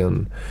way,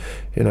 and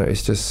you know,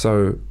 it's just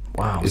so.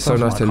 Wow, it's so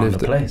nice to live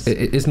there.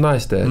 It's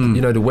nice there.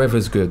 You know, the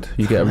weather's good.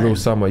 You get a real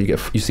summer. You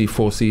see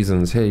 4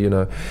 seasons here. You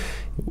know,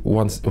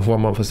 1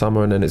 month of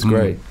summer and then it's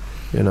grey.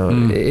 You know,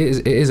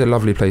 it is a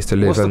lovely place to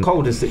live. What's the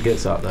coldest it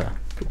gets out there?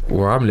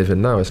 Where I'm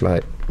living now, it's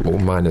like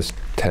minus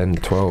 10,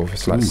 12.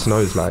 It's like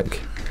snows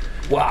like.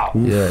 Wow.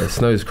 Yeah, it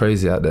snows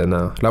crazy out there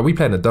now. Like we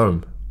play in a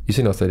dome. You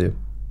seen our stadium?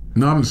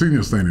 No, I haven't seen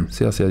your stadium.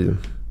 See our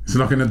stadium? It's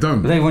like in a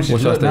dome. What's our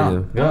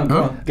stadium? Go on,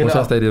 what's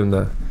our stadium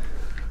there?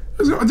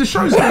 The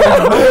show's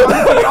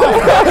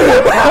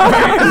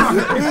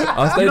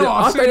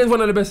our stadium's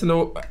one of the best in the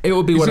world. It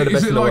will be one of the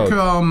best in the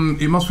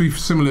world. It must be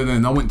similar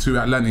then. I went to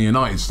Atlanta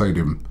United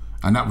Stadium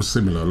and that was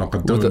similar, like a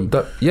dome. It's a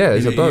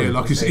dome. Yeah,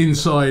 like it's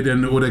inside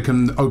or they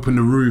can open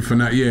the roof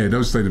and that. Yeah,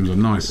 those stadiums are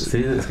nice.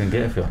 See, this can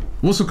get it for you.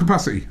 What's the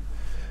capacity?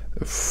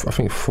 I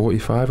think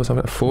 45 or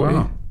something, 40.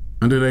 Wow.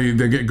 And do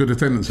they get good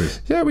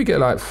attendances? Yeah, we get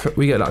like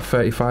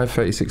 35,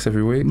 36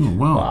 every week. Oh,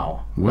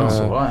 wow. That's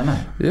all right, isn't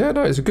it? Yeah,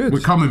 no, it's good.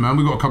 We're coming, man.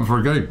 We've got to come for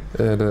a game.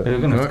 We're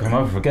going to have to come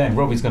over for a game.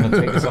 Robbie's going to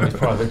take us on his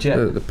private jet.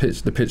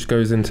 The pitch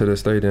goes into the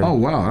stadium. Oh,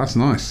 wow, that's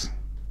nice.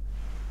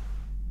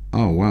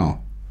 Oh, wow.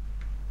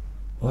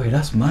 Boy,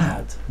 that's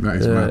mad. That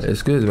is mad.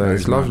 It's good, man.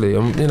 It's lovely.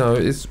 You know,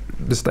 the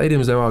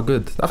stadiums there are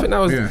good. I think that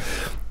was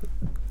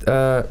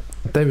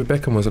David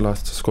Beckham was the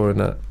last to score in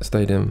that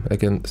stadium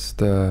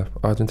against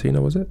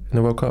Argentina, was it? In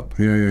the World Cup?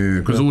 Yeah.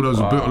 Because all those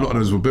were built, a lot of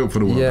those were built for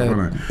the World Cup,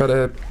 weren't they?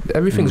 But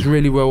everything's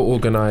really well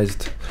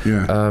organised.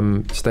 Yeah.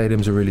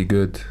 Stadiums are really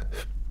good.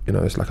 You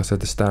know, it's like I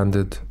said, the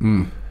standard.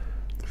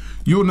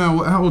 You're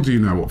now, how old are you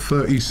now? What,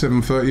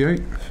 37, 38?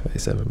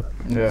 37, man.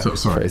 Yeah.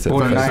 Sorry.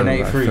 Born in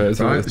 1983.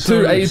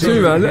 Right,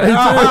 82, man.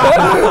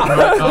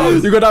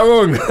 82. You got that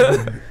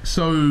wrong.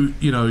 So,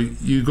 you know,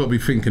 you've got to be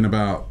thinking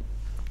about...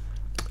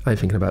 Are you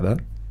thinking about that?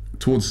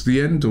 Towards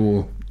the end,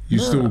 or you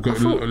still got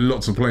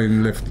lots of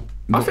playing left?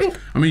 I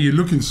mean, you're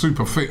looking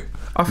super fit.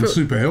 I feel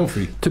super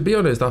healthy. To be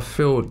honest, I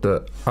feel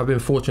that I've been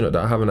fortunate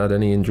that I haven't had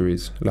any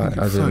injuries. Like,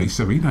 as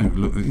 37, you don't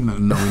look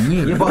nowhere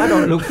near. Yeah, but I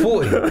don't look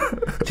 40. Do you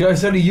know,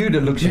 it's only you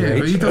that looks your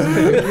age. But he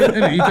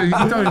doesn't. He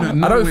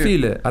don't I don't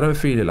feel it. I don't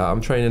feel it. Like,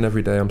 I'm training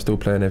every day. I'm still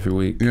playing every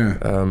week. Yeah.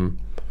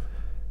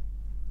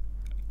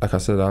 Like I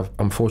said,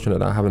 I'm fortunate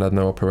that I haven't had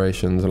no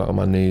operations like on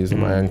my knees and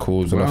my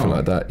ankles or nothing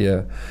like that.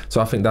 Yeah. So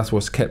I think that's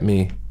what's kept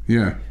me.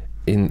 Yeah.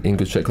 In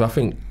good shape. Because I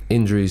think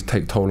injuries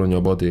take toll on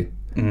your body.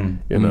 You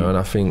know, and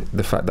I think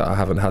the fact that I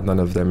haven't had none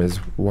of them is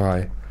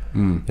why.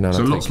 You know,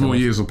 so lots more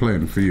years of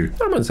playing for you.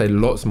 I wouldn't say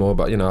lots more,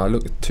 but you know, I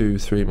look at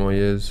 2-3 more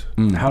years.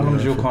 How long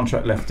is your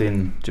contract left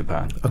in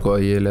Japan? I've got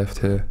a year left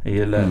here. A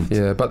year left.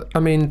 Yeah, but I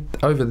mean,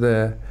 over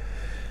there,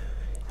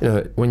 you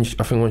know,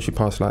 I think once you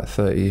pass like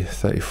 30,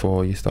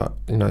 34, you start,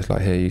 you know, it's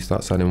like here, you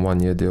start signing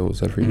 1-year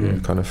deals every year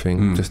kind of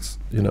thing. Just,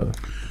 you know.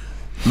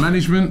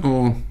 Management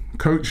or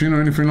coaching or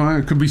anything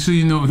like that? Could we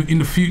see in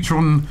the future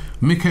on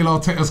Mikel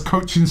Arteta's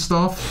coaching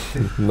staff?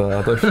 No,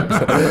 I don't think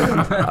so.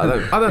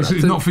 I don't.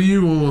 It's not for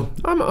you, or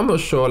I'm not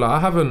sure. Like, I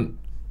haven't.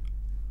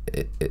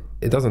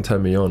 It doesn't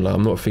turn me on. Like,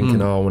 I'm not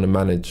thinking, I want to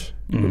manage.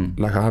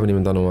 Like, I haven't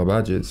even done all my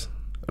badges.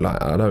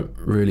 Like, I don't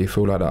really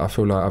feel like that. I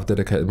feel like I've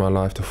dedicated my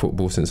life to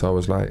football since I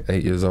was like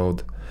 8 years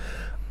old.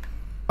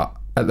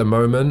 At the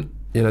moment,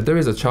 you know, there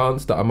is a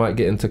chance that I might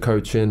get into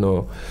coaching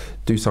or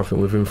do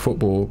something within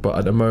football, but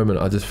at the moment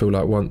I just feel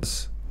like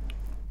once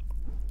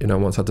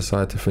I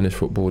decide to finish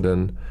football,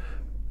 then,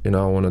 you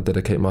know, I want to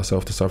dedicate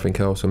myself to something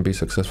else and be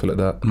successful at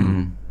that.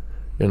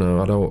 You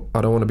know, I don't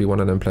want to be one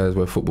of them players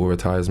where football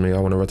retires me. I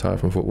want to retire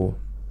from football.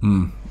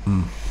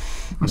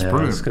 That's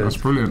brilliant. That's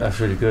brilliant. That's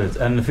really good.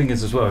 And the thing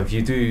is as well, if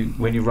you do,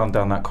 when you run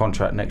down that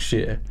contract next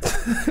year,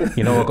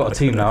 you know, I've got a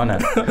team now, innit?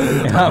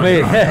 You know what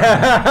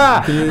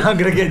I mean? I'm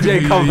going to get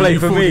Jay come play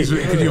for me.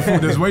 Can you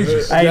afford those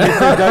wages? Hey,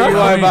 listen, don't you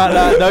worry about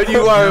that. Don't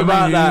you worry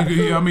about that.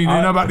 I mean,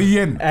 you know about the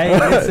yen. Hey,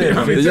 listen.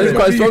 The yen's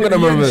quite strong at the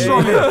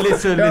moment.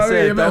 Listen,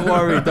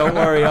 don't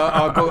worry.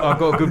 I've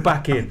got a good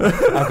backing.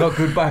 I've got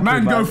good backing.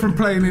 Man, go from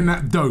playing in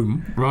that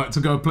dome, right, to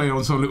go play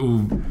on some little...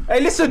 Hey,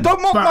 listen, don't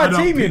mock my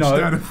team, you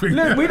know.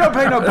 Look, we don't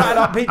play no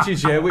battered up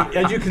pitches here.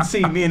 As you can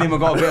see, me and him have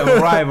got a bit of a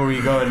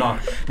rivalry going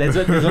on. There's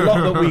a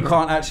lot that we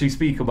can't actually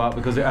speak about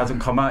because it hasn't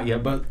come out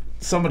yet, but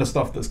some of the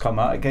stuff that's come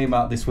out, it came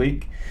out this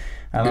week.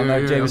 And I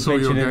know Jay was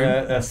mentioning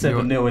a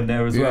 7-0 in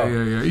there as well.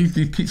 Yeah.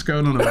 He keeps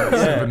going on about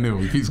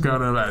 7-0. He keeps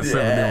going on about 7-0.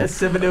 Yeah,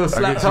 7-0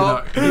 slapped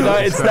up.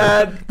 United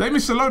stand. They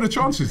missed a load of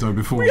chances though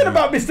before. Forget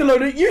about missed a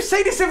load of... You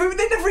say this they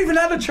never even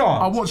had a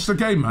chance. I watched the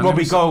game, man.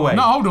 Robbie, go away.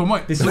 No, hold on,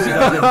 wait. This is what he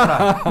does every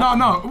time.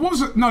 No. What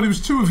was it? No, there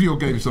was 2 of your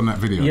games on that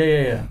video.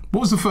 Yeah.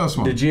 What was the first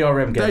one? The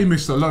GRM game. They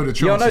missed a load of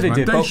chances. Yeah, I know they man.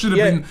 did.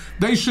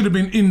 They should have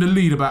been in the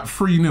lead about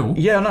 3-0.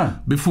 Yeah, I know.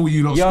 Before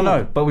you lot scored. scored. Yeah, I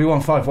know. But we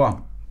won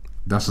 5-1.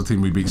 That's the team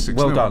we beat 6-0.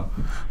 Well done.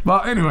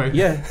 But anyway.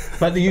 Yeah,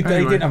 but they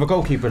didn't have a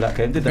goalkeeper that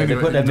game, did they? They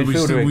put their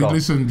midfielder in goal.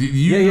 Listen,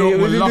 you lot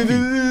were lucky.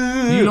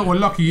 You lot were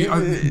lucky.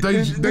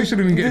 They should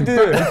have been getting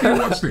back if you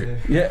watched it.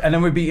 Yeah, and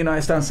then we beat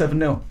United down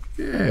 7-0.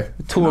 Yeah.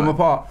 Tore them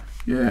apart.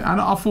 Yeah, and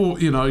I thought,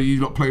 you know,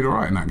 you lot played all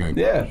right in that game.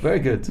 Yeah, very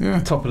good. Yeah.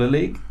 Top of the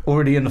league,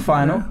 already in the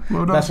final. Yeah.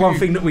 Well, that's one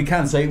thing that we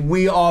can say.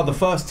 We are the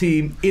first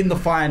team in the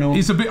final.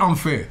 It's a bit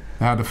unfair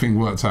how the thing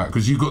worked out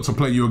because you got to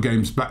play your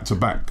games back to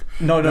back.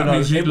 No.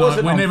 It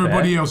wasn't when unfair.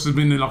 Everybody else has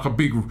been in like a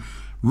big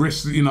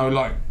rest, you know,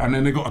 like, and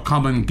then they got to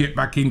come and get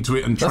back into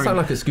it and train. That sound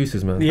like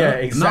excuses, man. Yeah,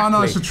 exactly.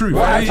 No, it's the truth.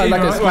 Right,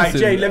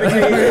 Jay, let me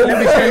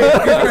tell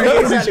you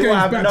exactly what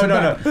happened.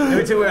 No. Let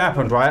me tell you what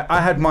happened, right?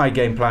 I had my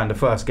game plan the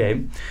first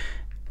game.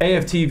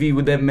 AFTV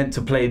were then meant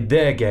to play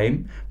their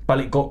game,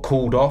 but it got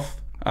called off.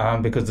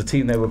 Because the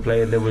team they were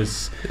playing, there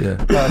was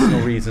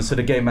personal reasons, so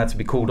the game had to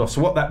be called off. So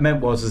what that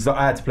meant is that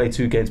I had to play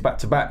 2 games back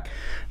to back.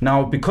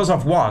 Now, because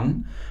I've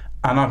won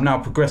and I've now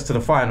progressed to the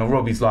final,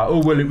 Robbie's like,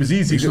 oh well, it was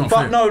easy.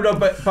 But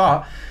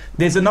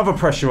there's another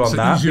pressure on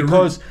that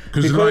because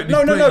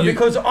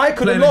I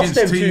could have lost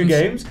them 2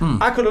 games.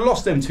 I could have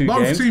lost them 2 games.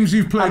 Both teams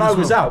you've played, and I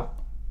was out.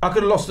 I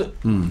could have lost it,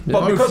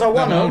 but because I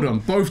won, hold on.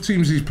 Both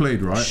teams he's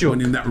played, right? Shook.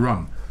 When in that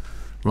run,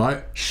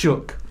 right?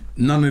 Shook.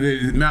 None of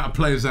the amount of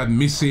players had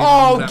missing.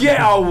 Oh, get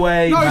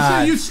away,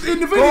 man. No, in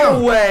the video. Go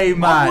away,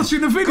 man. I'm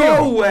watching the video.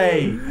 Go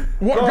away.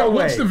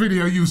 Watch the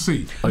video, you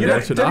see. You know,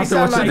 does it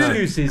sound like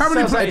excuses? How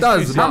many Sounds like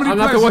players? excuses. How many I'm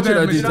going to players watch it, are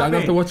there though, missing? I'm going to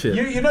have to watch it.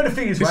 You know the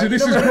thing is, right?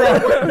 This is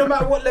No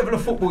matter what level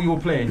of football you're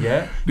playing,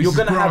 yeah, you're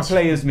going to have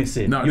players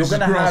missing. No, you're this is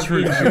going to have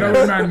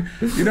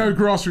grassroots. You know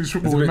grassroots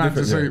football with man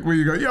to say, where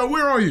you go, yo,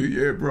 where are you?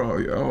 Yeah,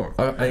 bro.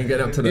 I ain't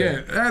getting up to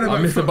that. Yeah,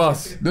 I missed the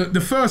bus.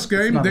 The first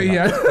game that he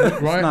had,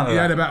 right? He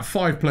had about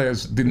 5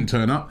 players didn't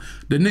turn up.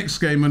 The next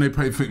game when they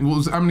played,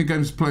 how many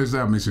games players they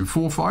have missing?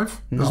 4 or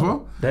 5 as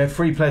well? There are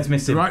 3 players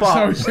missing. Right,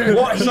 but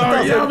what he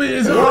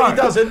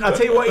doesn't, I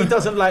tell you what he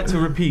doesn't like to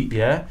repeat,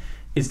 yeah,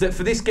 is that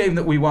for this game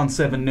that we won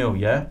 7-0,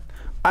 yeah,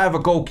 I have a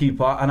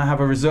goalkeeper and I have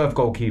a reserve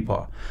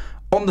goalkeeper.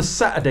 On the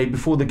Saturday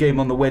before the game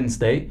on the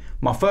Wednesday,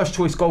 my first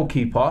choice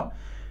goalkeeper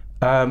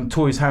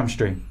tore his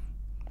hamstring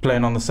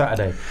playing on the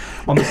Saturday.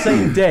 On the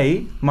same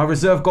day, my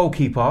reserve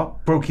goalkeeper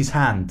broke his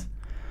hand.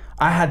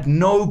 I had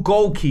no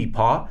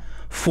goalkeeper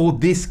for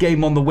this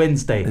game on the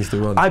Wednesday.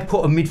 I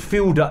put a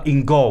midfielder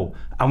in goal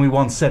and we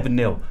won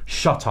 7-0.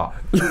 Shut up.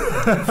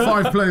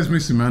 5 players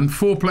missing, man.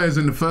 4 players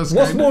in the first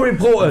What's game. more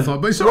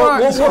important? But it's all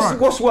right,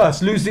 What's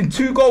worse? Losing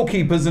 2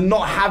 goalkeepers and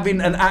not having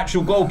an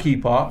actual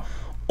goalkeeper,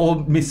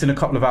 or missing a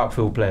couple of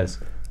outfield players?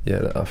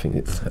 Yeah, I think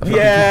he's got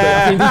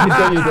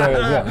you there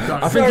as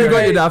well. I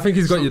think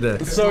he's got you there.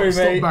 Sorry,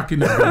 mate. Stop back in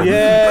there.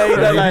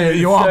 Yeah,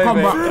 you are. Come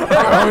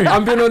back.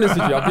 I'm being honest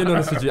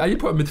with you. Are you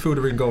put a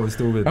midfielder in goal and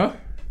still win? Huh?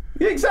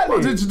 Yeah, exactly.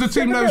 Well, the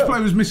team that was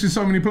playing was missing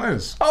so many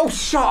players. Oh,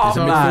 shut up,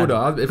 man.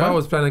 Midfielder. If I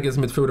was playing against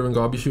a midfielder in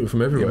goal, I'd be shooting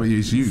from everywhere. Yeah,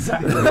 it's you.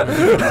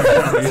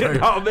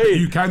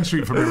 You can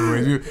shoot from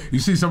everywhere. You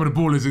see some of the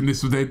ballers in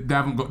this, they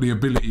haven't got the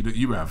ability that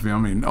you have. You know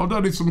what I mean?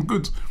 Although there's some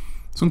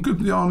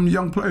good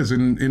young players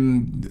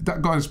in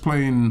that guy's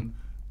playing.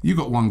 You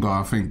got one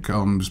guy, I think,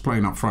 was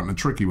playing up front, a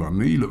tricky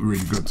one. He looked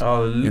really good.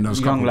 Oh, in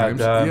those young lad.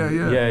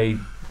 games.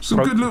 He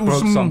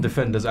broke some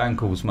defenders'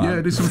 ankles, man.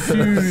 Yeah, there's some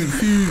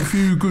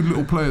few good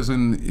little players,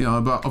 and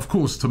but of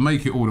course to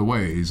make it all the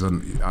way is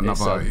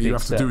another. You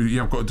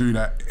have got to do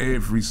that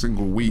every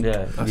single week.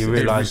 Yeah, you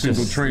realise every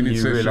single training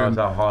session.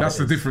 How hard that's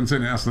the difference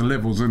in it. That's the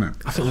levels, isn't it?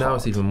 I think now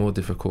it's even more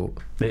difficult.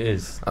 It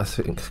is. I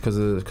think because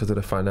of the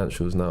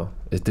financials now,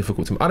 it's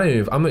difficult to.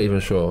 I'm not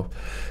even sure.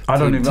 I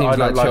don't even. Teams I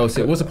don't like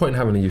Chelsea. What's the point in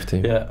having a youth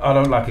team? Yeah, I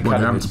don't like academies.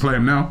 They having to play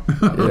him now.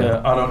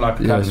 Yeah, I don't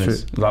like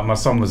academies. Yeah, like my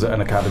son was at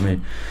an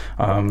academy,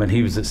 and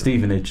he was at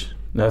Stevenage.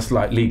 That's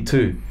like League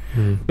 2.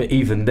 But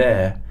even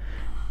there,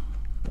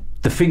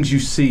 the things you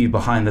see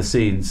behind the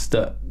scenes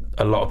that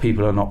a lot of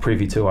people are not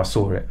privy to, I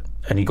saw it.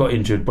 And he got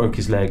injured, broke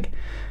his leg,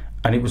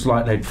 and it was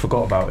like they'd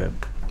forgot about him.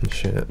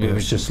 Shit. It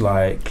was just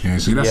like... Yeah,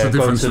 see, that's the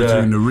difference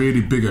between the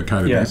really big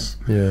academies,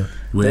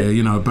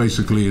 where,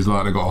 basically it's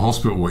like they got a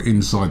hospital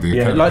inside the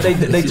academy. Yeah, like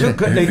they took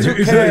care...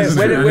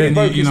 When he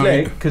broke his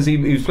leg, because he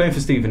was playing for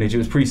Stevenage, it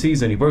was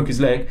pre-season, he broke his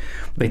leg,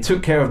 they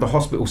took care of the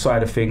hospital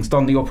side of things,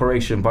 done the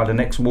operation by the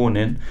next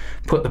morning,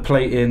 put the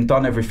plate in,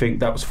 done everything,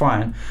 that was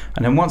fine.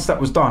 And then once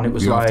that was done, it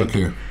was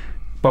aftercare.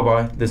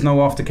 Bye-bye, there's no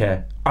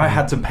aftercare. I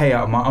had to pay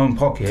out of my own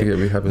pocket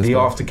the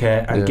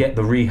aftercare and get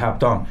the rehab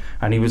done.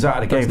 And he was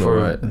out of the game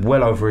for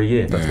well over a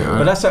year.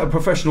 But that's at a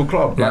professional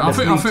club. Yeah, I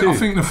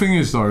think the thing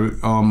is though,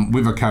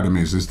 with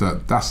academies is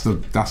that's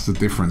the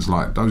difference.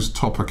 Like those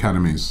top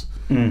academies,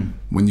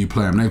 when you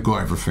play them, they've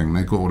got everything.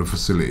 They've got all the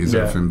facilities,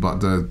 everything.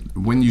 But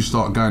when you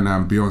start going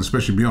down beyond,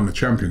 especially beyond the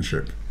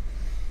championship,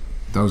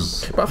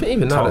 those. But I think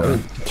even now,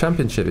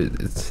 championship,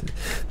 it's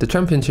the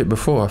championship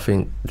before. I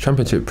think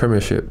championship,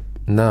 Premiership.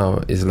 Now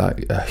is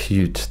like a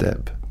huge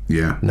step.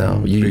 Yeah.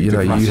 Now you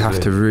have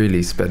to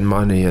really spend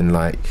money and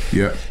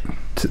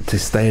to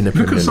stay in the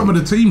Premier League. Look at some of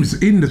the teams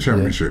in the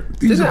Championship.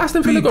 Isn't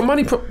Aston Villa got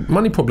money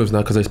problems now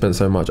because they spent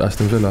so much?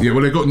 Aston Villa. Yeah,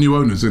 well, they got new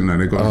owners, didn't they?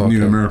 They got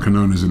new American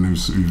owners and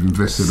who've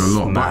invested a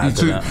lot. But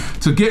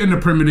to get in the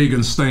Premier League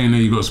and stay in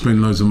there, you got to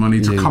spend loads of money.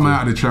 To come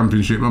out of the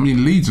Championship, I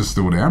mean, Leeds are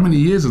still there. How many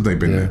years have they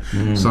been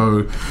there?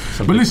 So,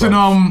 but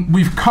listen,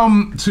 we've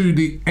come to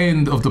the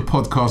end of the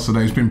podcast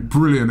today. It's been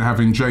brilliant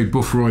having Jay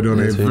Bothroyd on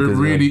here.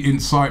 Really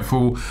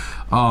insightful.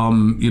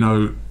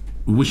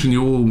 Wishing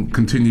you all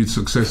continued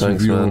success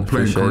with your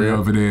playing career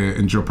over there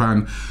in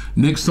Japan.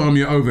 Next time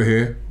you're over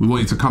here, we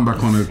want you to come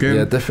back on again.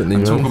 Yeah, definitely.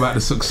 And talk about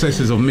the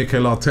successes of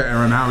Mikel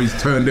Arteta and how he's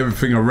turned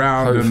everything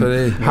around.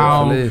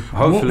 Hopefully.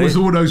 What was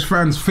all those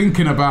fans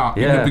thinking about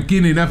in the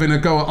beginning, having a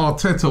go at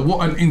Arteta?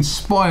 What an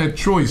inspired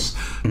choice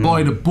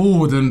by the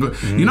board. And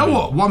you know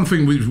what? One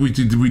thing we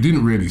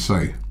didn't really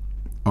say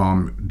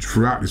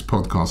throughout this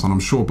podcast, and I'm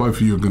sure both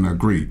of you are going to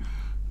agree.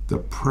 The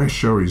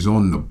pressure is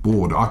on the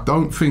board. I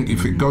don't think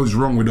if it goes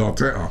wrong with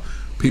Arteta,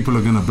 people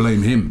are going to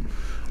blame him.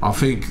 I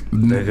think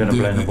they're going to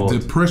blame the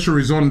board. The pressure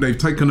is on. They've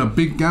taken a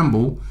big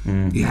gamble.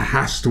 It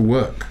has to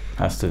work.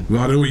 Has to. Well,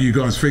 I don't know what you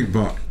guys think,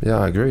 but yeah,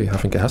 I agree. I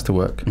think it has to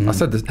work. I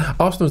said this.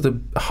 Arsenal's the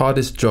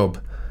hardest job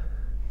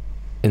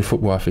in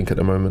football. I think at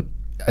the moment,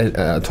 at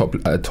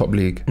a top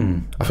league.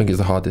 I think it's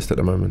the hardest at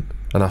the moment.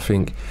 And I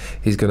think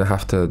he's going to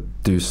have to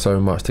do so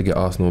much to get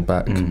Arsenal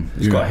back.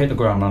 He's got to hit the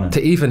ground running.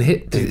 To even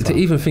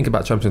think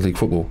about Champions League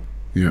football.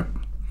 Yeah.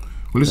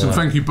 Well, listen,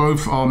 thank you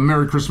both.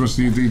 Merry Christmas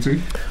to you,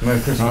 DT. Merry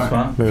Christmas,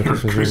 man. Merry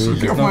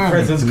Christmas. Get No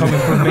presents coming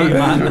from me,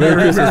 man.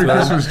 Merry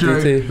Christmas,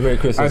 Jay. DT, Merry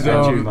Christmas.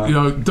 And, you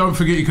know, don't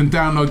forget you can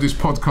download this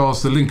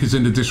podcast. The link is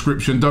in the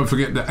description. Don't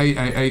forget the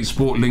 888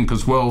 Sport link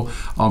as well.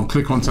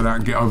 Click onto that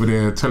and get over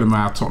there. Tell them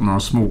how Tottenham are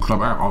a small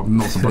club. I'm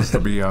not supposed to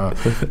be, go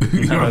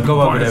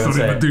over there and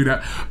say do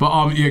that.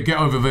 But yeah, get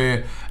over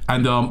there,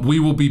 and we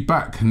will be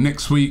back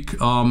next week.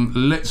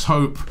 Let's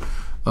hope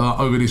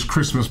over this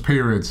Christmas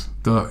period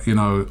that, you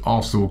know,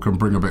 Arsenal can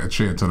bring a bit of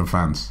cheer to the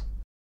fans.